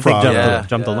kind of leapfrogged.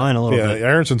 Jumped the line a little bit. Yeah,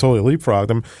 Aronson totally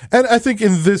leapfrogged him, and I think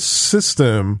in this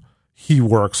system he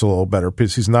works a little better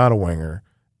because he's not a winger,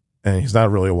 and he's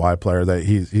not really a wide player. That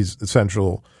he's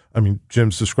essential. I mean,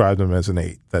 Jim's described him as an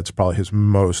 8. That's probably his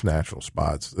most natural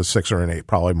spots. A 6 or an 8,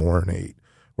 probably more an 8,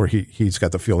 where he's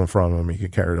got the field in front of him. He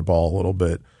can carry the ball a little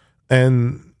bit,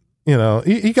 and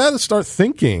you got to start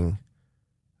thinking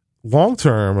long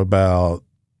term about.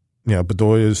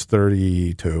 Bedoya's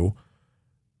 32.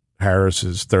 Harris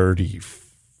is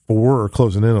 34 or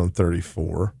closing in on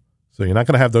 34. So you're not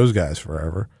going to have those guys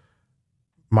forever.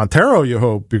 Montero, you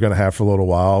hope you're going to have for a little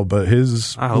while, but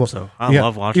I hope so. I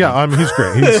love watching him. Yeah, he's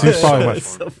great. He's probably much.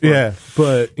 So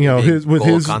but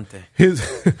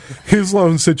his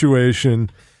loan situation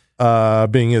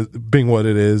being what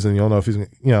it is, and you don't know if he's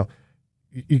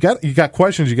You got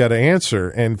questions you got to answer,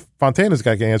 and Fontana's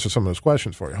got to answer some of those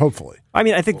questions for you, hopefully.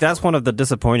 I think that's one of the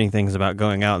disappointing things about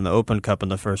going out in the Open Cup in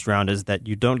the first round is that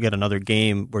you don't get another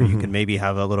game where you can maybe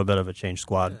have a little bit of a change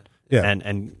squad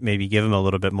and maybe give him a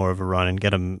little bit more of a run and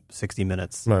get him 60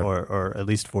 minutes or at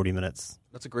least 40 minutes.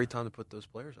 That's a great time to put those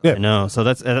players out. Yeah. I know. So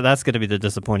that's going to be the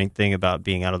disappointing thing about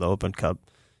being out of the Open Cup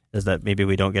is that maybe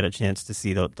we don't get a chance to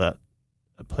see that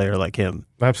a player like him.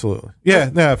 Absolutely.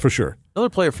 Yeah, for sure. Another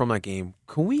player from that game.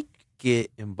 Can we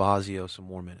get Imbazio some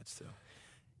more minutes too?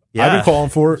 Yeah, I've been calling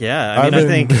for it. Yeah, I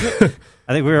think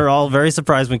we were all very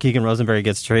surprised when Keegan Rosenberry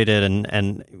gets traded,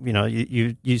 and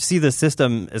you see the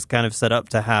system is kind of set up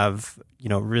to have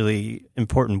really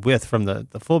important width from the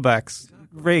fullbacks.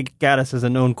 Ray Gaddis is a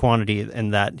known quantity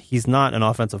in that he's not an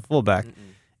offensive fullback,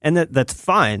 and that's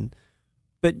fine.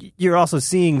 But you're also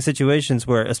seeing situations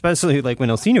where, especially like when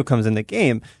Elsinho comes in the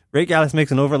game, Ray Gallus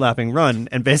makes an overlapping run,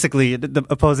 and basically the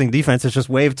opposing defense has just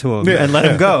waved to him and let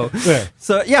him go.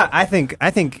 So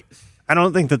I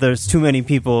don't think that there's too many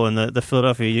people in the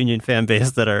Philadelphia Union fan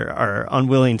base that are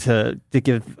unwilling to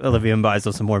give Olivier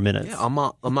Mbaizo some more minutes. Yeah,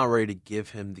 I'm not ready to give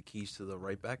him the keys to the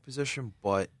right back position,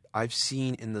 but I've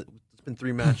seen it's been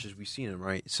 3 matches we've seen him,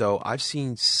 right? So I've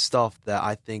seen stuff that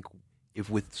I think if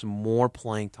with some more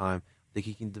playing time, I think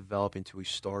he can develop into a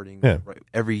starting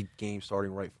every game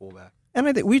starting right fullback. And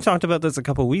I think we talked about this a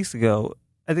couple of weeks ago.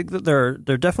 I think that there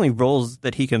are definitely roles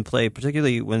that he can play,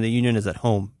 particularly when the Union is at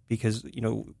home, because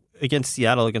against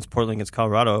Seattle, against Portland, against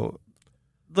Colorado,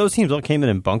 those teams all came in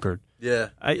and bunkered. Yeah.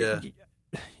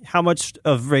 How much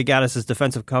of Ray Gaddis'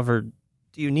 defensive cover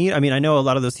do you need? I mean, I know a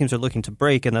lot of those teams are looking to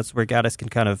break, and that's where Gaddis can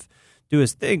kind of do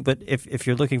his thing. But if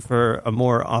you're looking for a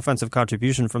more offensive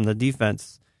contribution from the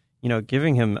defense,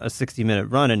 giving him a 60-minute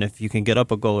run, and if you can get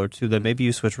up a goal or two, then maybe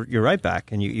you switch your right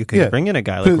back, and you can bring in a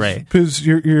guy like Ray. Because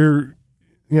you're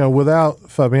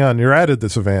without Fabian, you're at a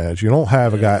disadvantage. You don't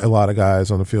have a lot of guys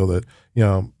on the field that,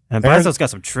 And Mbaizo's got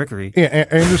some trickery. Yeah,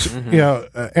 Anderson,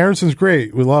 Aaronson's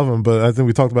great. We love him, but I think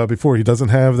we talked about it before. He doesn't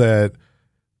have that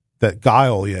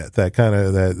guile yet, that kind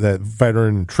of that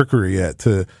veteran trickery yet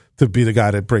to be the guy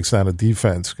that breaks down a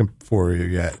defense for you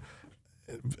yet.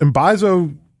 And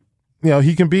Mbaizo,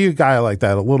 he can be a guy like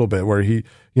that a little bit, where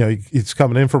he's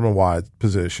coming in from a wide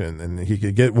position and he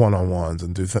could get one-on-ones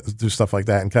and do stuff like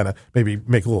that and kind of maybe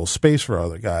make a little space for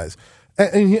other guys.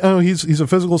 And he's a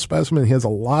physical specimen. He has a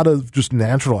lot of just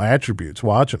natural attributes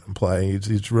watching him play.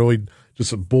 He's really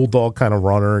just a bulldog kind of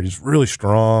runner. He's really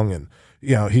strong, and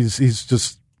he's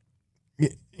just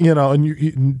and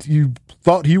you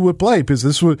thought he would play because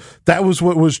that was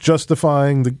what was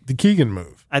justifying the Keegan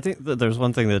move. I think that there's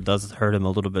one thing that does hurt him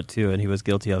a little bit too, and he was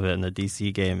guilty of it in the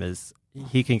DC game, is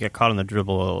he can get caught on the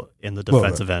dribble in the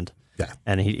defensive end. Yeah.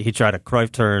 And he tried a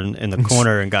Cruyff turn in the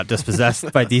corner and got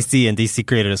dispossessed by DC, and DC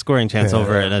created a scoring chance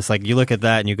over it. And it's like, you look at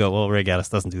that and you go, well, Ray Gaddis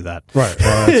doesn't do that. Right.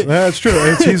 Well, that's true.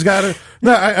 He's got to.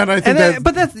 No, I think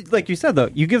but that's like you said, though.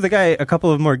 You give the guy a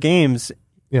couple of more games.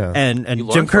 Yeah. And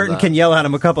Jim Curtin can yell at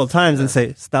him a couple of times and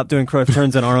say, stop doing Cruyff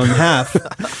turns in our own half.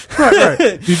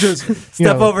 Right. You just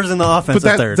step overs in the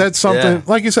offensive third. That's something,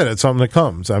 like you said, it's something that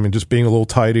comes. I mean, just being a little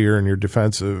tidier in your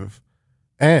defensive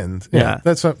end.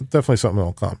 That's definitely something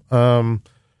that'll come.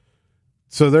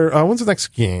 So when's the next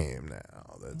game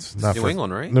now? That's not New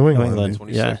England, right? New England.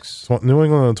 26. Yeah. New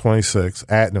England on 26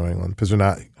 at New England, because they're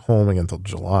not home again until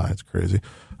July. It's crazy.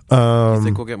 You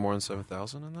think we'll get more than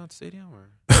 7,000 in that stadium? Or?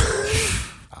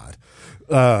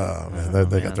 Man,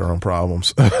 they got their own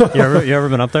problems. You ever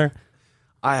been up there?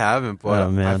 I haven't, but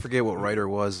I forget what writer it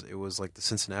was. It was like the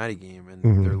Cincinnati game,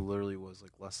 and there literally was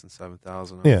like less than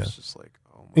 7,000. Yeah. It's just like,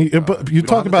 oh my God. But you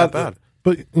talk about that.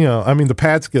 But, the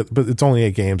Pats but it's only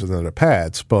 8 games and then the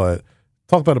Pats, but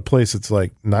talk about a place that's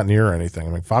like not near anything.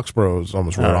 I mean, Foxborough is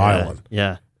almost Rhode Island.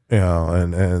 Yeah.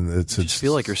 And it's I just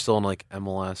feel like you're still in like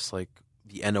MLS, like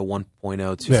the end of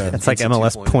 1.0 to it's like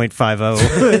MLS 0.50.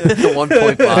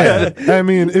 1.5. I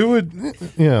mean, it would,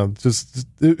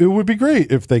 it would be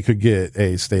great if they could get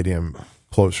a stadium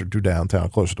closer to downtown,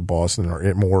 closer to Boston,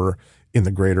 or more in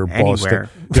the greater Boston,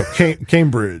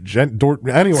 Cambridge,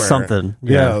 anywhere, something,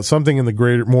 something in the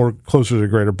greater, more closer to the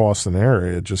greater Boston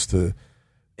area, just to.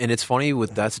 And it's funny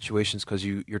with that situation because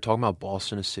you're talking about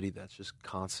Boston, a city that's just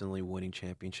constantly winning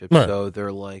championships. Right. So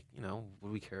they're like, what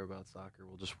do we care about soccer?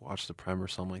 We'll just watch the Prem or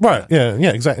something like that. Right?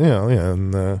 Yeah, exactly.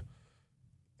 And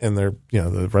they're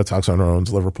the Red Sox owner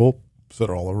owns Liverpool, so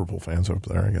they're all Liverpool fans up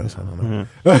there. I guess I don't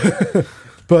know,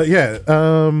 but yeah.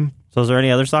 So is there any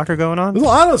other soccer going on? There's a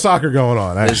lot of soccer going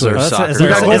on, actually. Is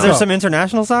there some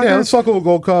international soccer? Yeah, let's talk about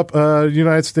Gold Cup.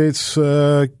 United States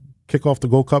kick off the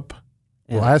Gold Cup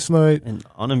last night. An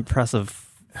unimpressive,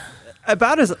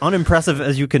 about as unimpressive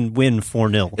as you can win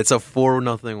 4-0. It's a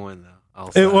 4-0 win,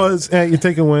 though. It was. You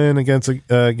take a win against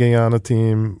a Guyana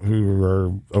team who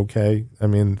are okay. I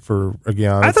mean, for a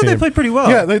Guyana I thought they played pretty well.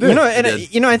 Yeah, they did.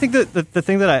 I think that the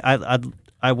thing that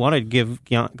I want to give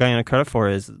Guyana credit for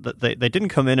is that they didn't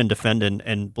come in and defend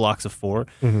in blocks of 4.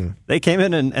 Mm-hmm. They came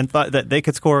in and thought that they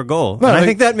could score a goal. No, and I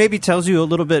think that maybe tells you a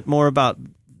little bit more about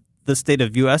the state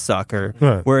of U.S.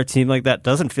 soccer, where a team like that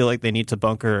doesn't feel like they need to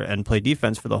bunker and play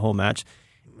defense for the whole match.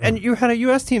 And you had a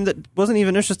U.S. team that wasn't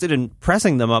even interested in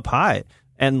pressing them up high.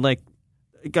 And like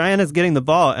Guyana's getting the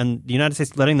ball and the United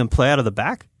States letting them play out of the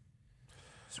back.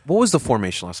 What was the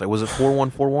formation last night? Was it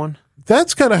 4-1-4-1?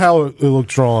 That's kind of how it looked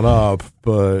drawn up,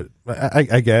 but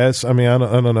I guess. I mean, I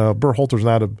don't know. Berhalter's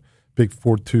not a big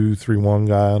 4-2-3-1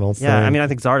 guy, I don't think. Yeah, I mean, I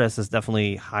think Zardes is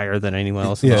definitely higher than anyone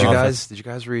else. Did you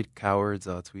guys read Coward's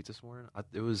tweet this morning?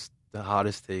 It was the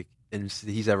hottest take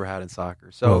he's ever had in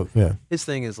soccer. So yeah. his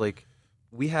thing is like,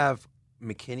 we have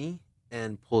McKinney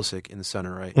and Pulisic in the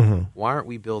center, right? Mm-hmm. Why aren't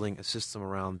we building a system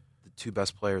around the two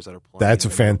best players that are playing? That's a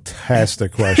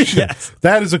fantastic question. Yes.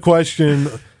 That is a question.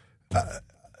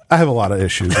 I have a lot of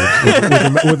issues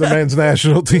with the men's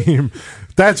national team.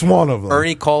 That's one of them.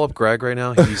 Ernie, call up Greg right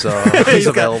now. He's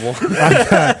available.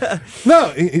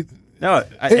 No,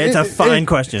 it's a fine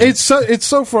question. It's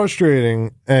so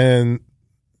frustrating, and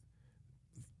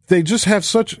they just have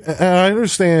such. And I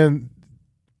understand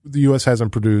the U.S.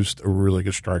 hasn't produced a really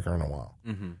good striker in a while,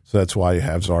 so that's why you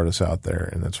have Zardes out there,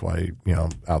 and that's why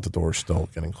out the door still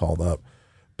getting called up.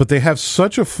 But they have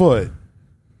such a foot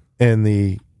in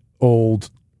the old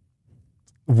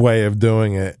way of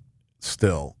doing it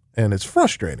still, and it's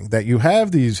frustrating that you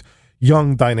have these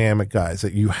young dynamic guys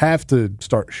that you have to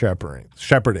start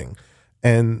shepherding,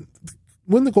 and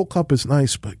win the Gold Cup is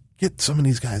nice, but get some of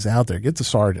these guys out there, get the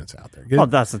Sargents out there.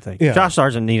 That's the thing. Yeah. Josh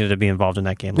Sargent needed to be involved in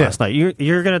that game last night.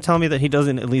 You're going to tell me that he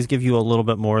doesn't at least give you a little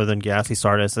bit more than Gassi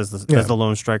Sardes as the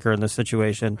lone striker in this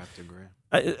situation? I have to agree.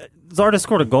 Zardes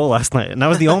scored a goal last night, and that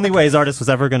was the only way Zardes was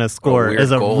ever going to score,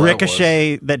 is a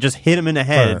ricochet that just hit him in the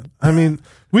head. Right. I mean,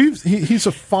 he's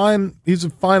a fine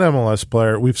MLS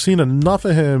player. We've seen enough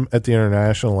of him at the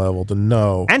international level to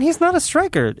know. And he's not a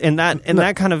striker in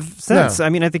that kind of sense. No. I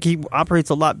mean, I think he operates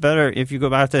a lot better if you go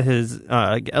back to his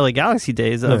LA Galaxy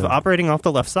days of operating off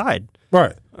the left side.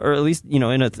 Right. Or at least,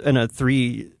 in a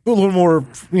three... A little more,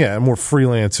 more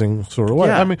freelancing sort of way.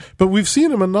 Yeah. I mean, but we've seen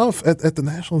him enough at the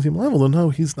national team level to know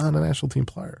he's not a national team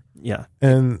player. Yeah.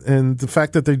 And the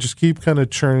fact that they just keep kind of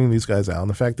churning these guys out, and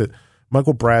the fact that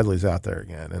Michael Bradley's out there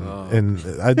again.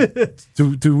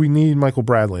 Do we need Michael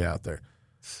Bradley out there?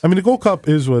 I mean, the Gold Cup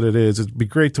is what it is. It'd be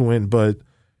great to win, but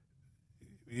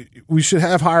we should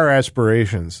have higher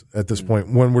aspirations at this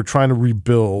point when we're trying to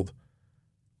rebuild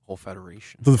whole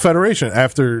federation. The federation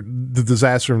after the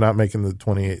disaster of not making the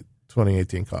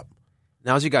 2018 Cup.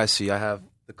 Now, as you guys see, I have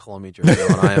the Colombia jersey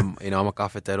on. I am, I'm a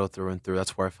cafetero through and through.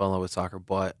 That's where I fell in love with soccer.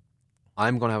 But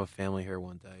I'm going to have a family here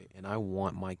one day, and I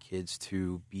want my kids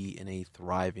to be in a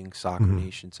thriving soccer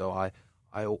nation. So I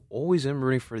always am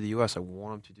rooting for the U.S. I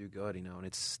want them to do good, and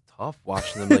it's tough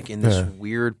watching them in this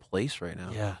weird place right now.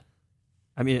 Yeah.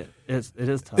 I mean, it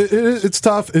is tough. It's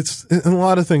tough. It's in a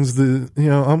lot of things. I'm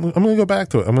going to go back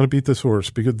to it. I'm going to beat this horse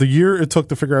because the year it took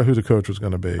to figure out who the coach was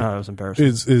going to be. Oh, it was embarrassing.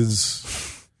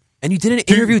 Is and you didn't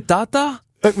interview Tata?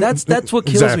 That's what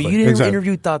kills me. You didn't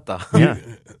interview Tata.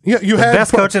 Yeah, you had the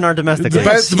best coach in our domestic league.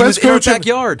 The best coach in our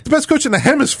backyard. The best coach in the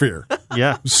hemisphere.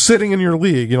 Yeah, sitting in your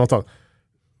league.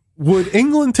 Would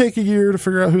England take a year to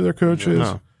figure out who their coach is?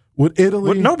 No. Would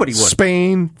Italy? Nobody would.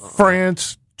 Spain,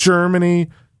 France, Germany,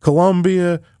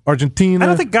 Colombia, Argentina, I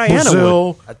don't think Guyana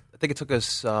Brazil. I think it took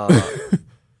us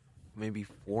maybe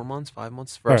 4 months, 5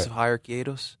 months for us to hire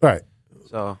Quietos. Right.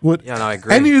 So, I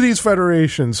agree. Any of these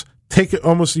federations take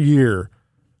almost a year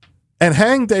and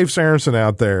hang Dave Sarensen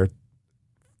out there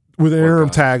with an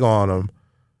interim tag on him.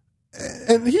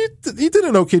 And he did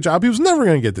an okay job. He was never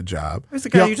going to get the job. He's the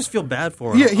guy you just feel bad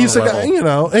for. Yeah, he's the guy,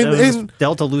 and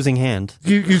dealt a losing hand.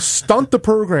 You stunt the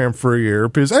program for a year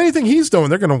because anything he's doing,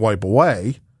 they're going to wipe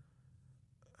away.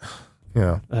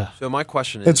 So my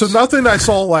question is... And so nothing I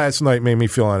saw last night made me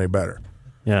feel any better.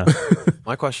 Yeah.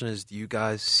 My question is, do you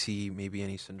guys see maybe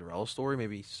any Cinderella story?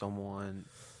 Maybe someone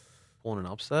pulling an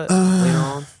upset later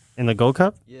on? In the Gold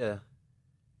Cup? Yeah.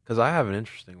 Because I have an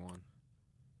interesting one.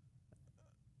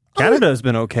 Canada's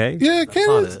been okay. Yeah,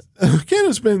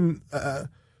 Canada's been...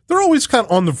 they're always kind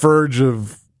of on the verge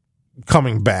of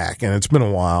coming back, and it's been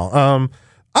a while.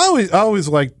 I always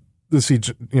like to see,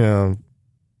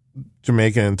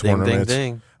 Jamaica in tournaments.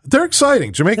 Ding, ding. They're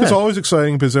exciting. Jamaica's always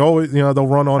exciting because they always, they'll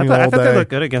run on you all day. I thought they looked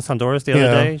good against Honduras the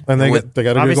other day. And they got a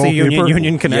good obviously goalkeeper.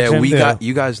 Union connection. Yeah,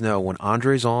 you guys know when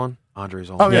Andre's on, Andre's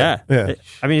on. Oh, yeah.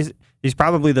 I mean, he's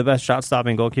probably the best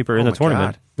shot-stopping goalkeeper in the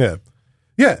tournament. God.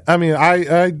 Yeah. I mean,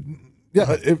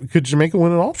 could Jamaica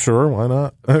win it all? Sure, why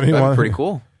not? I mean, that'd be pretty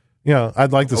cool. Yeah,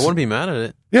 I'd like to. I wouldn't be mad at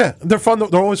it. Yeah, they're fun.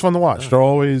 They're always fun to watch. They're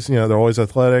always, they're always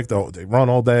athletic. They run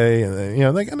all day,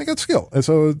 and they got skill, and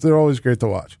so they're always great to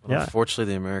watch. Well,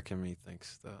 unfortunately, the American me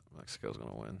thinks that Mexico's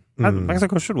going to win.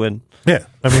 Mexico should win. Yeah,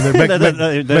 I mean,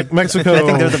 Mexico. I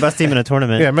think they're the best team in a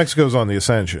tournament. Yeah, Mexico's on the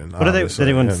ascension. What did they? Did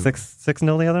they win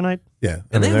 6-0 the other night? Yeah,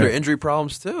 and they have their injury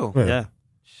problems too. Yeah.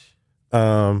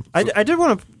 I did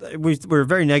want to. We were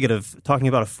very negative talking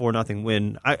about a 4-0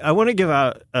 win. I want to give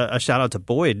out a shout out to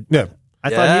Boyd. Yeah. I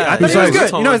thought he was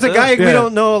good. You know, it's a guy we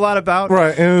don't know a lot about.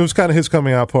 Right, and it was kind of his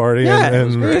coming out party. Yeah,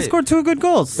 and he scored 2 good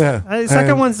goals. Yeah. The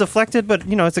second one's deflected, but,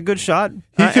 you know, it's a good shot.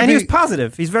 And he was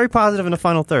positive. He's very positive in the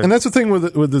final third. And that's the thing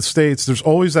with the States. There's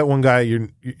always that one guy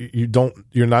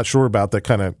you're not sure about that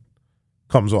kind of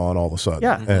comes on all of a sudden.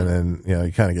 Yeah. And then, you know,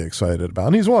 you kind of get excited about.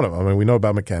 And he's one of them. I mean, we know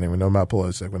about McKennie, we know about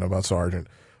Pulisic, we know about Sargent,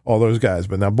 all those guys.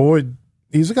 But now Boyd,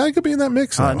 he's a guy who could be in that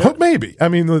mix now. No. Maybe. I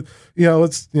mean, you know,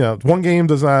 one game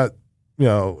does not, you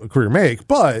know, a career make,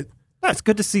 but it's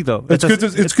good to see though. It's good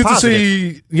to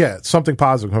see, something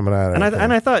positive coming out of it.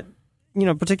 And I thought, you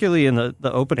know, particularly in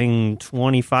the opening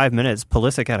 25 minutes,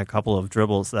 Pulisic had a couple of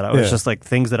dribbles that I was just like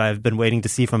things that I've been waiting to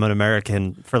see from an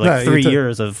American for like 3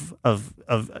 years of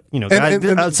you know,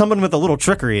 guys, someone with a little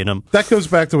trickery in him. That goes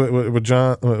back to what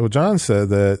John said,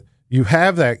 that you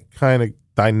have that kind of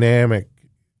dynamic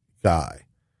guy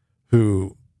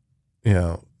who, you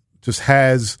know, just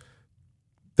has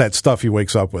that stuff he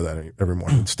wakes up with every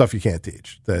morning, stuff you can't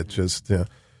teach. That just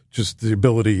the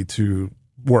ability to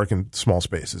work in small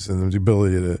spaces and the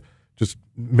ability to just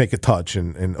make a touch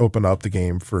and open up the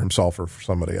game for himself or for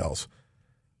somebody else.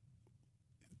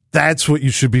 That's what you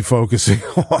should be focusing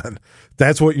on.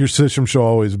 That's what your system should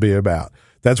always be about.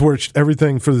 That's where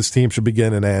everything for this team should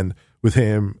begin and end, with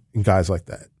him and guys like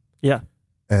that. Yeah,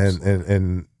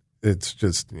 and it's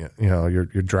just, you know, you're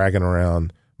dragging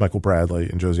around Michael Bradley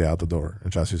and Josie Altidore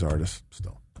and Jesse Zardes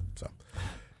still. So,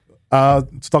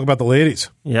 let's talk about the ladies.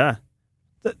 Yeah,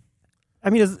 I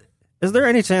mean, is there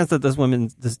any chance that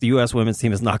the U.S. women's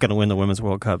team is not going to win the Women's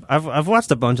World Cup? I've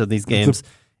watched a bunch of these games.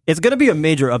 It's going to be a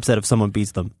major upset if someone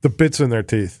beats them. The bits in their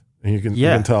teeth, and you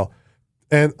can tell.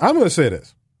 And I'm going to say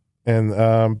this,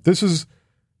 and this is,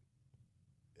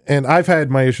 and I've had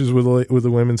my issues with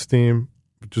the women's team,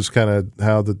 just kind of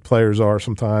how the players are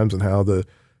sometimes, and how the,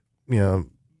 you know,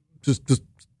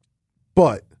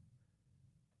 but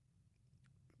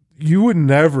you would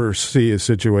never see a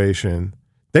situation.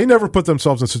 They never put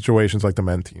themselves in situations like the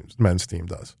men's team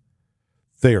does.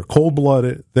 They are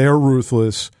cold-blooded. They are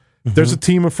ruthless. Mm-hmm. There's a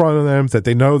team in front of them that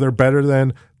they know they're better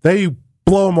than. They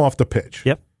blow them off the pitch.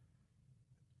 Yep.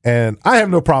 And I have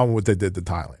no problem with what they did to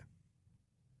Thailand.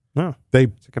 No,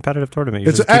 it's a competitive tournament.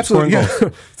 It's absolutely.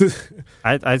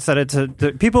 I said it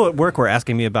to people at work were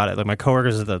asking me about it, like my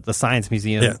coworkers at the Science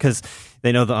Museum, because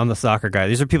they know that I'm the soccer guy.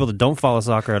 These are people that don't follow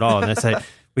soccer at all, and they say,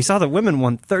 "We saw the women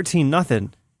won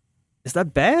 13-0. Is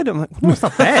that bad?" I'm like, "No, it's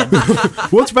not bad.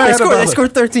 What's bad about it? They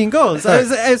scored 13 goals." I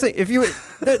was like, if you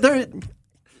want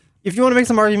to make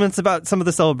some arguments about some of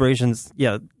the celebrations,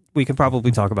 yeah, we can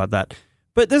probably talk about that.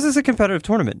 But this is a competitive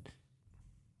tournament.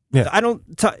 Yeah,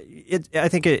 I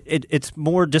think it's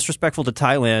more disrespectful to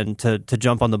Thailand to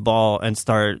jump on the ball and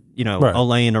start, you know,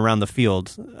 allaying around the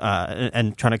field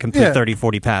and trying to complete 30,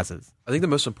 40 passes. I think the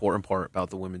most important part about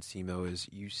the women's team, though, is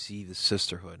you see the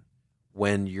sisterhood.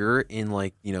 When you're in,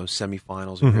 like, you know,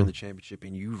 semifinals or you're in the championship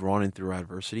and you running through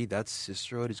adversity, that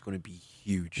sisterhood is going to be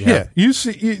huge. Yeah, you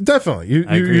see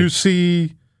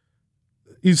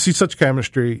such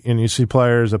chemistry, and you see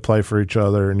players that play for each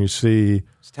other, and you see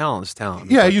it's talent.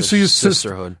 Yeah, like you see a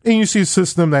sisterhood, and you see a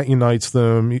system that unites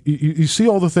them. You see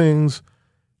all the things,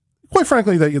 quite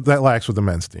frankly, that lacks with the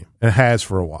men's team, and has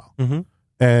for a while. Mm-hmm.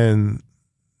 And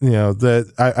you know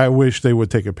that I wish they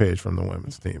would take a page from the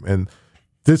women's team, and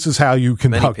this is how you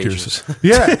conduct yourself.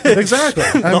 Yeah, exactly.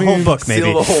 The whole book,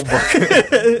 maybe the whole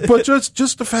book. But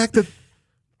just the fact that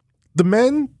the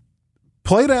men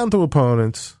play down to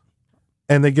opponents,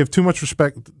 and they give too much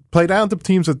respect. Play down to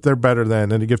teams that they're better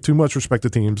than, and they give too much respect to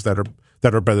teams that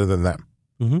are better than them.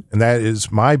 Mm-hmm. And that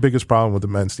is my biggest problem with the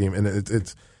men's team, and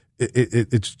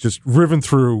it's just riven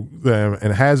through them,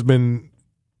 and has been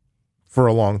for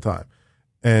a long time.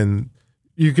 And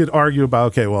you could argue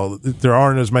about, okay, well, there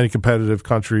aren't as many competitive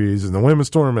countries in the women's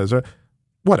tournament,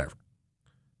 whatever.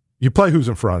 You play who's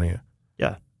in front of you.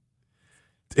 Yeah.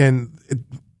 And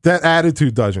that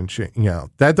attitude doesn't change. You know,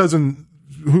 that doesn't,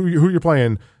 who you're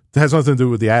playing has nothing to do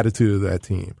with the attitude of that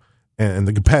team and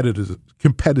the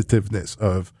competitiveness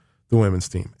of the women's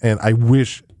team. And I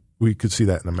wish we could see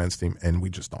that in the men's team, and we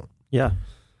just don't. Yeah.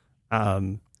 I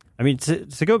mean,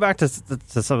 to go back to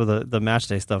some of the match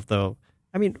day stuff, though,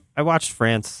 I mean, I watched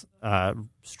France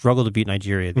struggle to beat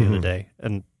Nigeria the other day,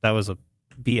 and that was a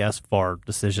BS VAR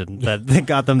decision that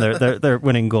got them their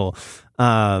winning goal.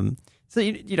 So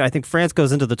you know, I think France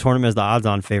goes into the tournament as the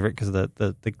odds-on favorite because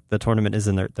the tournament is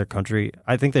in their country.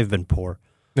 I think they've been poor.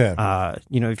 Yeah.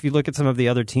 You know, if you look at some of the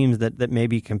other teams that may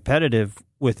be competitive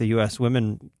with the U.S.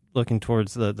 women looking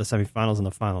towards the semifinals and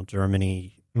the final,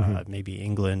 Germany, maybe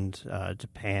England,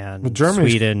 Japan,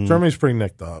 Sweden. Germany's pretty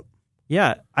nicked up.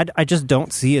 Yeah, I just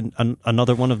don't see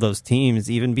another one of those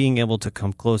teams even being able to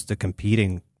come close to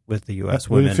competing with the U.S.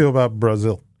 What women. do you feel about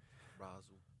Brazil?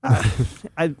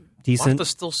 Decent. Martha's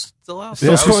still out.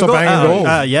 Yeah, she's still banging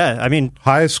goals. Yeah, I mean,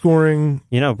 Highest scoring,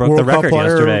 broke the World Cup record player,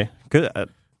 yesterday. Good.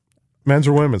 Men's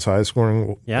or women's highest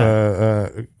scoring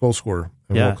goal scorer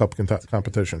in World Cup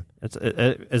competition. It's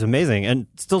amazing, and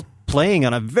still playing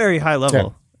on a very high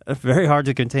level. Very hard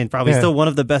to contain. Probably still one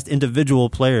of the best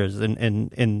individual players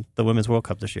in the Women's World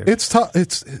Cup this year. It's tough.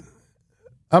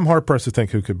 I'm hard pressed to think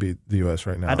who could beat the U.S.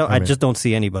 right now. I just don't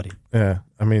see anybody. Yeah,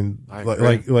 I mean,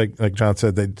 like John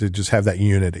said, they just have that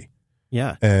unity.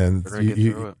 Yeah, and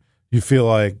you feel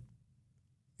like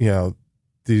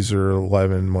these are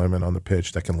 11 women on the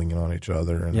pitch that can lean on each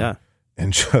other. And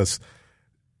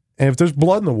if there's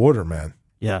blood in the water, man.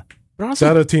 Yeah. But honestly,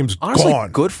 that other team's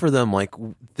gone. Good for them. Like,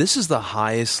 this is the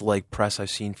highest press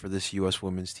I've seen for this U.S.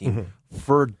 women's team. Mm-hmm.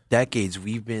 For decades,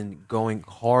 we've been going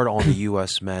hard on the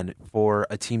U.S. men for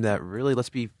a team that really, let's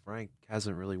be frank,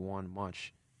 hasn't really won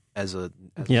much as a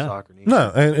soccer nation. No,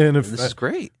 and this is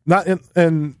great.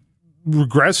 And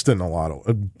regressed in a lot of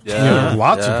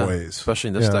lots of ways, especially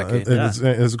in this decade.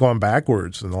 It's gone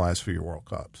backwards in the last few World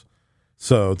Cups.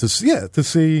 So to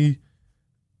see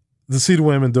the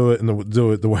women do it and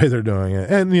do it the way they're doing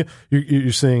it, and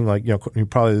you're seeing you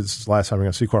probably this is the last time you're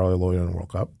going to see Carly Lloyd in the World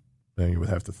Cup. Then you would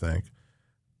have to think,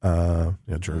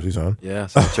 Jersey's on. Yeah,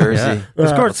 South Jersey. She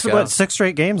scored 6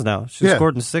 straight games now. She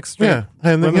scored in 6 straight. Yeah,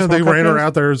 and then they ran her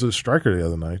out there as a striker the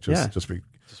other night.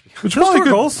 She'll score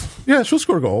goals. Yeah, she'll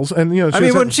score goals. And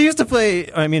when she used to play,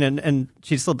 and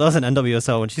she still does in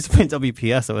NWSL. When she's playing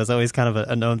WPS, it was always kind of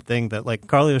a known thing that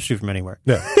Carly will shoot from anywhere.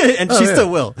 Yeah, and she still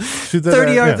will.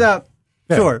 30 yards out,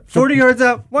 sure. 40 yards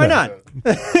out, why not?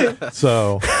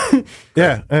 So, and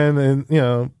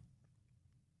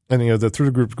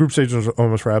through the group stage is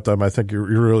almost wrapped up. I think you're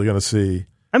really going to see.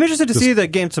 I'm interested to see the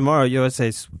game tomorrow, USA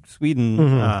Sweden.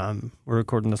 Mm-hmm. We're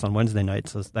recording this on Wednesday night,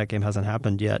 so that game hasn't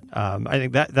happened yet. I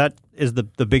think that is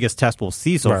the biggest test we'll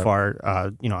see so far.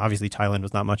 Obviously Thailand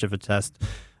was not much of a test.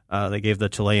 They gave the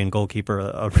Chilean goalkeeper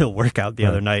a real workout the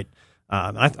other night.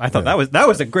 I thought that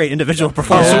was a great individual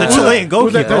performance from the Chilean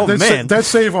goalkeeper. That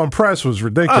save on press was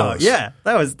ridiculous. Oh yeah,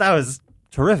 that was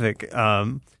terrific.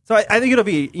 So I think it'll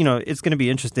be it's going to be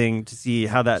interesting to see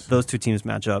how those two teams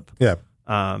match up. Yeah.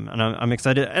 And I'm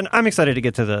excited, to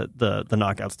get to the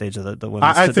knockout stage of the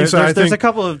women's. I think so. There's a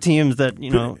couple of teams that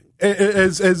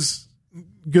as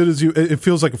good as it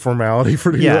feels like a formality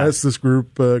for the U.S. This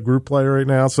group play right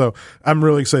now. So I'm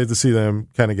really excited to see them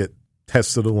kind of get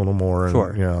tested a little more. And,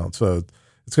 sure. So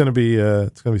it's going to be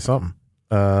something.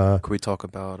 Can we talk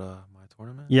about my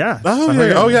tournament? Yeah.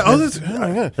 Oh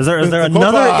yeah. Is there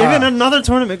another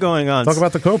tournament going on? Talk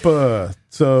about the Copa.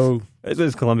 So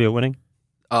is Colombia winning?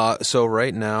 So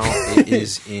right now it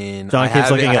is in. John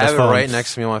keeps looking at his phone. I have it right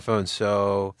next to me on my phone.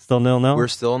 So still 0-0. We're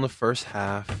still in the first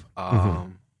half.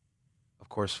 Of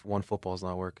course, one football is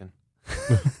not working.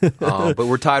 But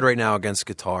we're tied right now against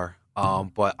Qatar.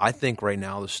 But I think right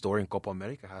now the story in Copa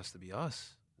America has to be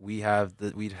us. We've had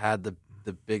the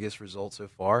biggest result so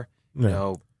far.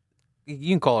 Yeah.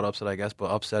 You can call it upset, I guess, but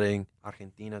upsetting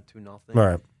Argentina 2-0.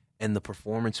 Right. And the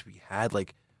performance we had,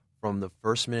 from the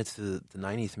first minute to the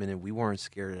 90th minute, we weren't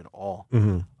scared at all.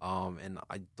 Mm-hmm. And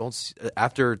I don't see,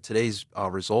 after today's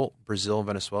result, Brazil and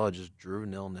Venezuela just drew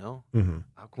 0-0. Mm-hmm.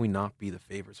 How can we not be the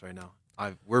favorites right now?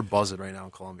 We're buzzing right now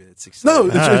in Colombia. It's exciting.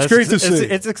 No, it's great to see.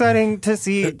 It's exciting to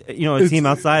see a team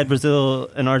outside Brazil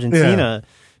and Argentina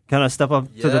kind of step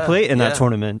up to the plate in that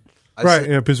tournament. Right,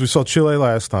 because we saw Chile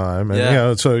last time,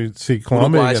 and so you see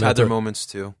Colombia Uruguay's had their moments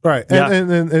too. Right,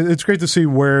 and it's great to see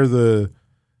where the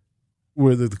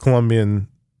Colombian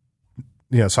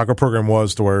soccer program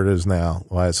was to where it is now,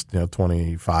 last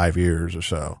 25 years or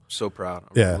so. So proud.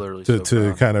 Literally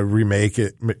to kind of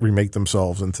remake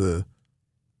themselves into.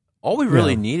 All we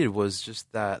really needed was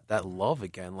just that love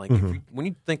again. When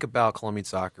you think about Colombian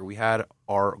soccer, we had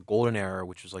our golden era,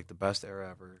 which was the best era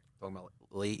ever. Talking about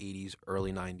late 80s,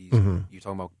 early 90s. Mm-hmm. You're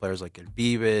talking about players like El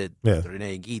Vive,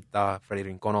 René Higuita, Freddy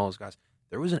Rincon, all those guys.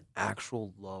 There was an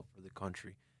actual love for the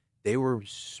country. They were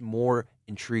more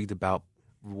intrigued about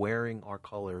wearing our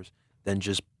colors than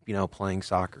just playing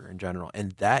soccer in general,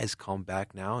 and that has come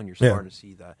back now. And you're starting to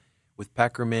see that with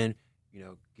Peckerman,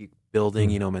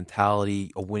 building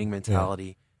mentality, a winning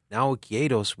mentality. Now with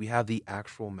Quietos, we have the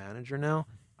actual manager now.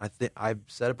 I think I've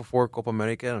said it before, Copa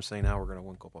America, and I'm saying now we're going to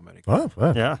win Copa America.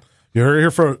 Oh, yeah. You heard it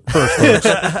here first, folks.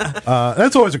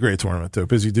 That's always a great tournament too,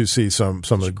 because you do see some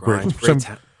of the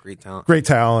great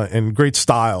talent and great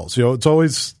styles. It's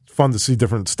always fun to see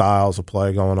different styles of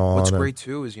play going on. What's great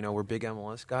too is we're big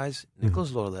MLS guys.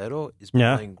 Nicolas Lordero is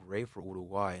playing great for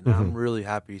Uruguay, and I'm really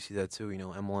happy to see that too.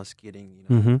 MLS getting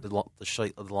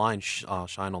the line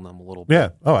shine on them a little bit. Yeah.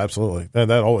 Oh, absolutely.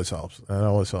 That always helps. That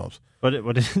always helps. What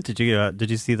did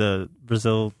you see the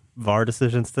Brazil VAR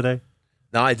decisions today?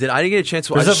 No, I didn't get a chance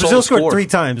to. Brazil scored 3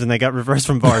 times, and they got reversed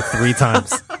from VAR 3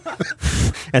 times.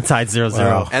 And tied 0-0.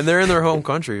 Wow. And they're in their home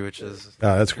country, which is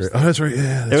that's great. Oh, that's right.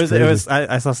 Yeah, it was.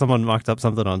 I saw someone mocked up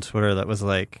something on Twitter that was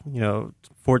like,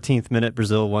 14th minute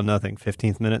Brazil 1-0,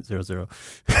 15th minute 0-0,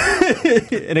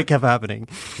 and it kept happening.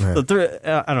 Right.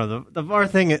 I don't know. The VAR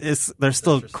thing is there's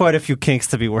still quite a few kinks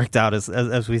to be worked out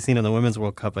as we've seen in the Women's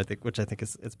World Cup. Which I think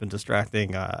it's been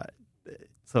distracting.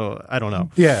 So I don't know.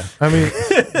 Yeah, I mean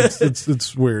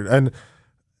it's weird, and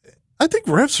I think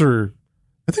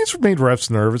it's made refs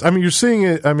nervous. I mean, you're seeing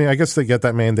it. I mean, I guess they get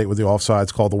that mandate with the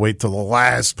offsides call to wait till the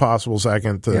last possible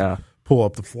second to pull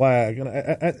up the flag, and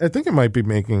I think it might be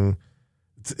making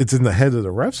it's in the head of the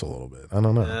refs a little bit. I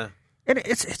don't know. Yeah.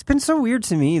 It's been so weird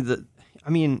to me that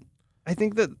I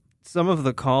think that some of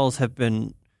the calls have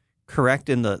been correct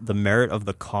in the merit of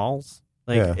the calls.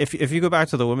 Like if you go back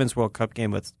to the Women's World Cup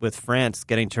game with France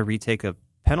getting to retake a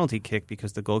penalty kick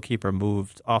because the goalkeeper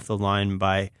moved off the line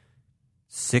by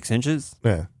 6 inches.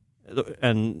 Yeah.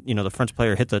 And, the French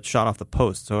player hit the shot off the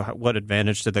post. So what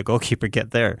advantage did the goalkeeper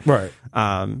get there? Right.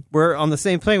 Where on the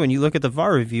same play, when you look at the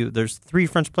VAR review, there's 3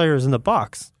 French players in the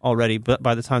box already, but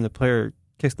by the time the player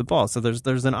kicks the ball. So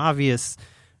there's an obvious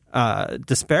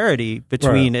disparity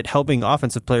between it helping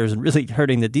offensive players and really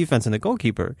hurting the defense and the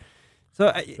goalkeeper. So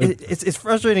it's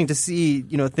frustrating to see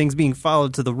things being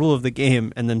followed to the rule of the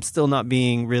game and them still not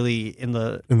being really in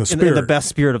the best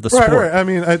spirit of the sport. Right. I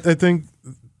mean, I think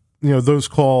those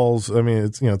calls. I mean,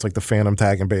 it's it's like the phantom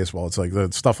tag in baseball. It's like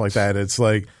the stuff like that. It's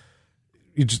like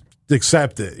you just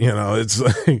accept it.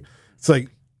 It's like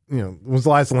when was the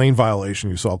last lane violation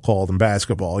you saw called in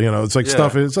basketball? It's like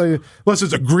stuff. It's like unless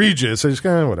it's egregious, it's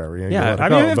kind of whatever.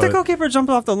 If the goalkeeper jumped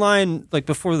off the line like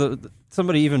before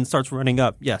somebody even starts running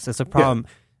up, yes, it's a problem.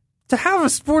 Yeah. To have a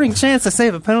sporting chance to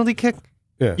save a penalty kick,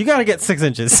 you got to get 6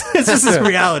 inches. It's just this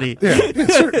reality.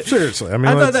 Seriously. I mean,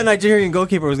 I thought that Nigerian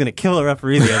goalkeeper was going to kill a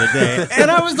referee the other day, and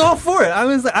I was all for it. I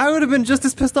would have been just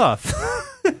as pissed off.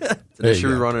 They should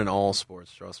be running all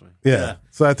sports, trust me. Yeah.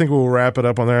 So I think we'll wrap it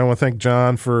up on there. I want to thank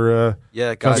John for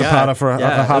Zapata for hopping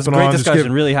on. It was a great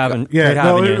discussion. Really having great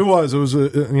having you. It was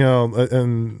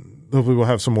and hopefully we'll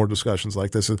have some more discussions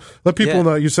like this. Let people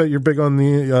know. You said you're big on the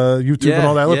YouTube and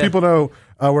all that. Let people know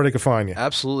where they can find you.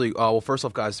 Absolutely. Well, first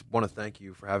off, guys, want to thank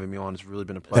you for having me on. It's really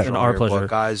been a pleasure. It's our pleasure. But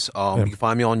guys, you can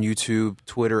find me on YouTube,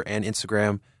 Twitter, and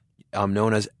Instagram. I'm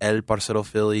known as El Parcero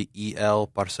Philly, EL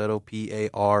Parcero,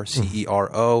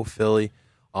 Parcero, Philly.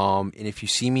 And if you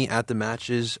see me at the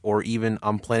matches, or even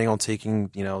I'm planning on taking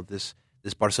this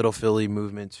Parcero Philly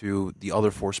movement to the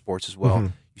other 4 sports as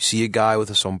well. You see a guy with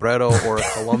a sombrero or a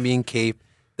Colombian cape,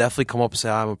 definitely come up and say,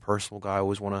 I'm a personal guy. I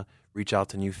always want to reach out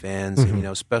to new fans, and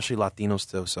especially Latinos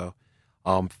too. So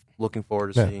looking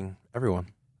forward to seeing everyone.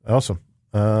 Awesome.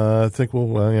 I think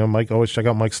we'll, Mike, always check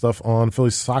out Mike's stuff on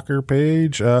Philly's soccer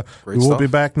page. We will be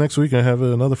back next week and have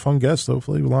another fun guest,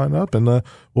 hopefully, lined up, and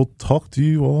we'll talk to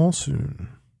you all soon.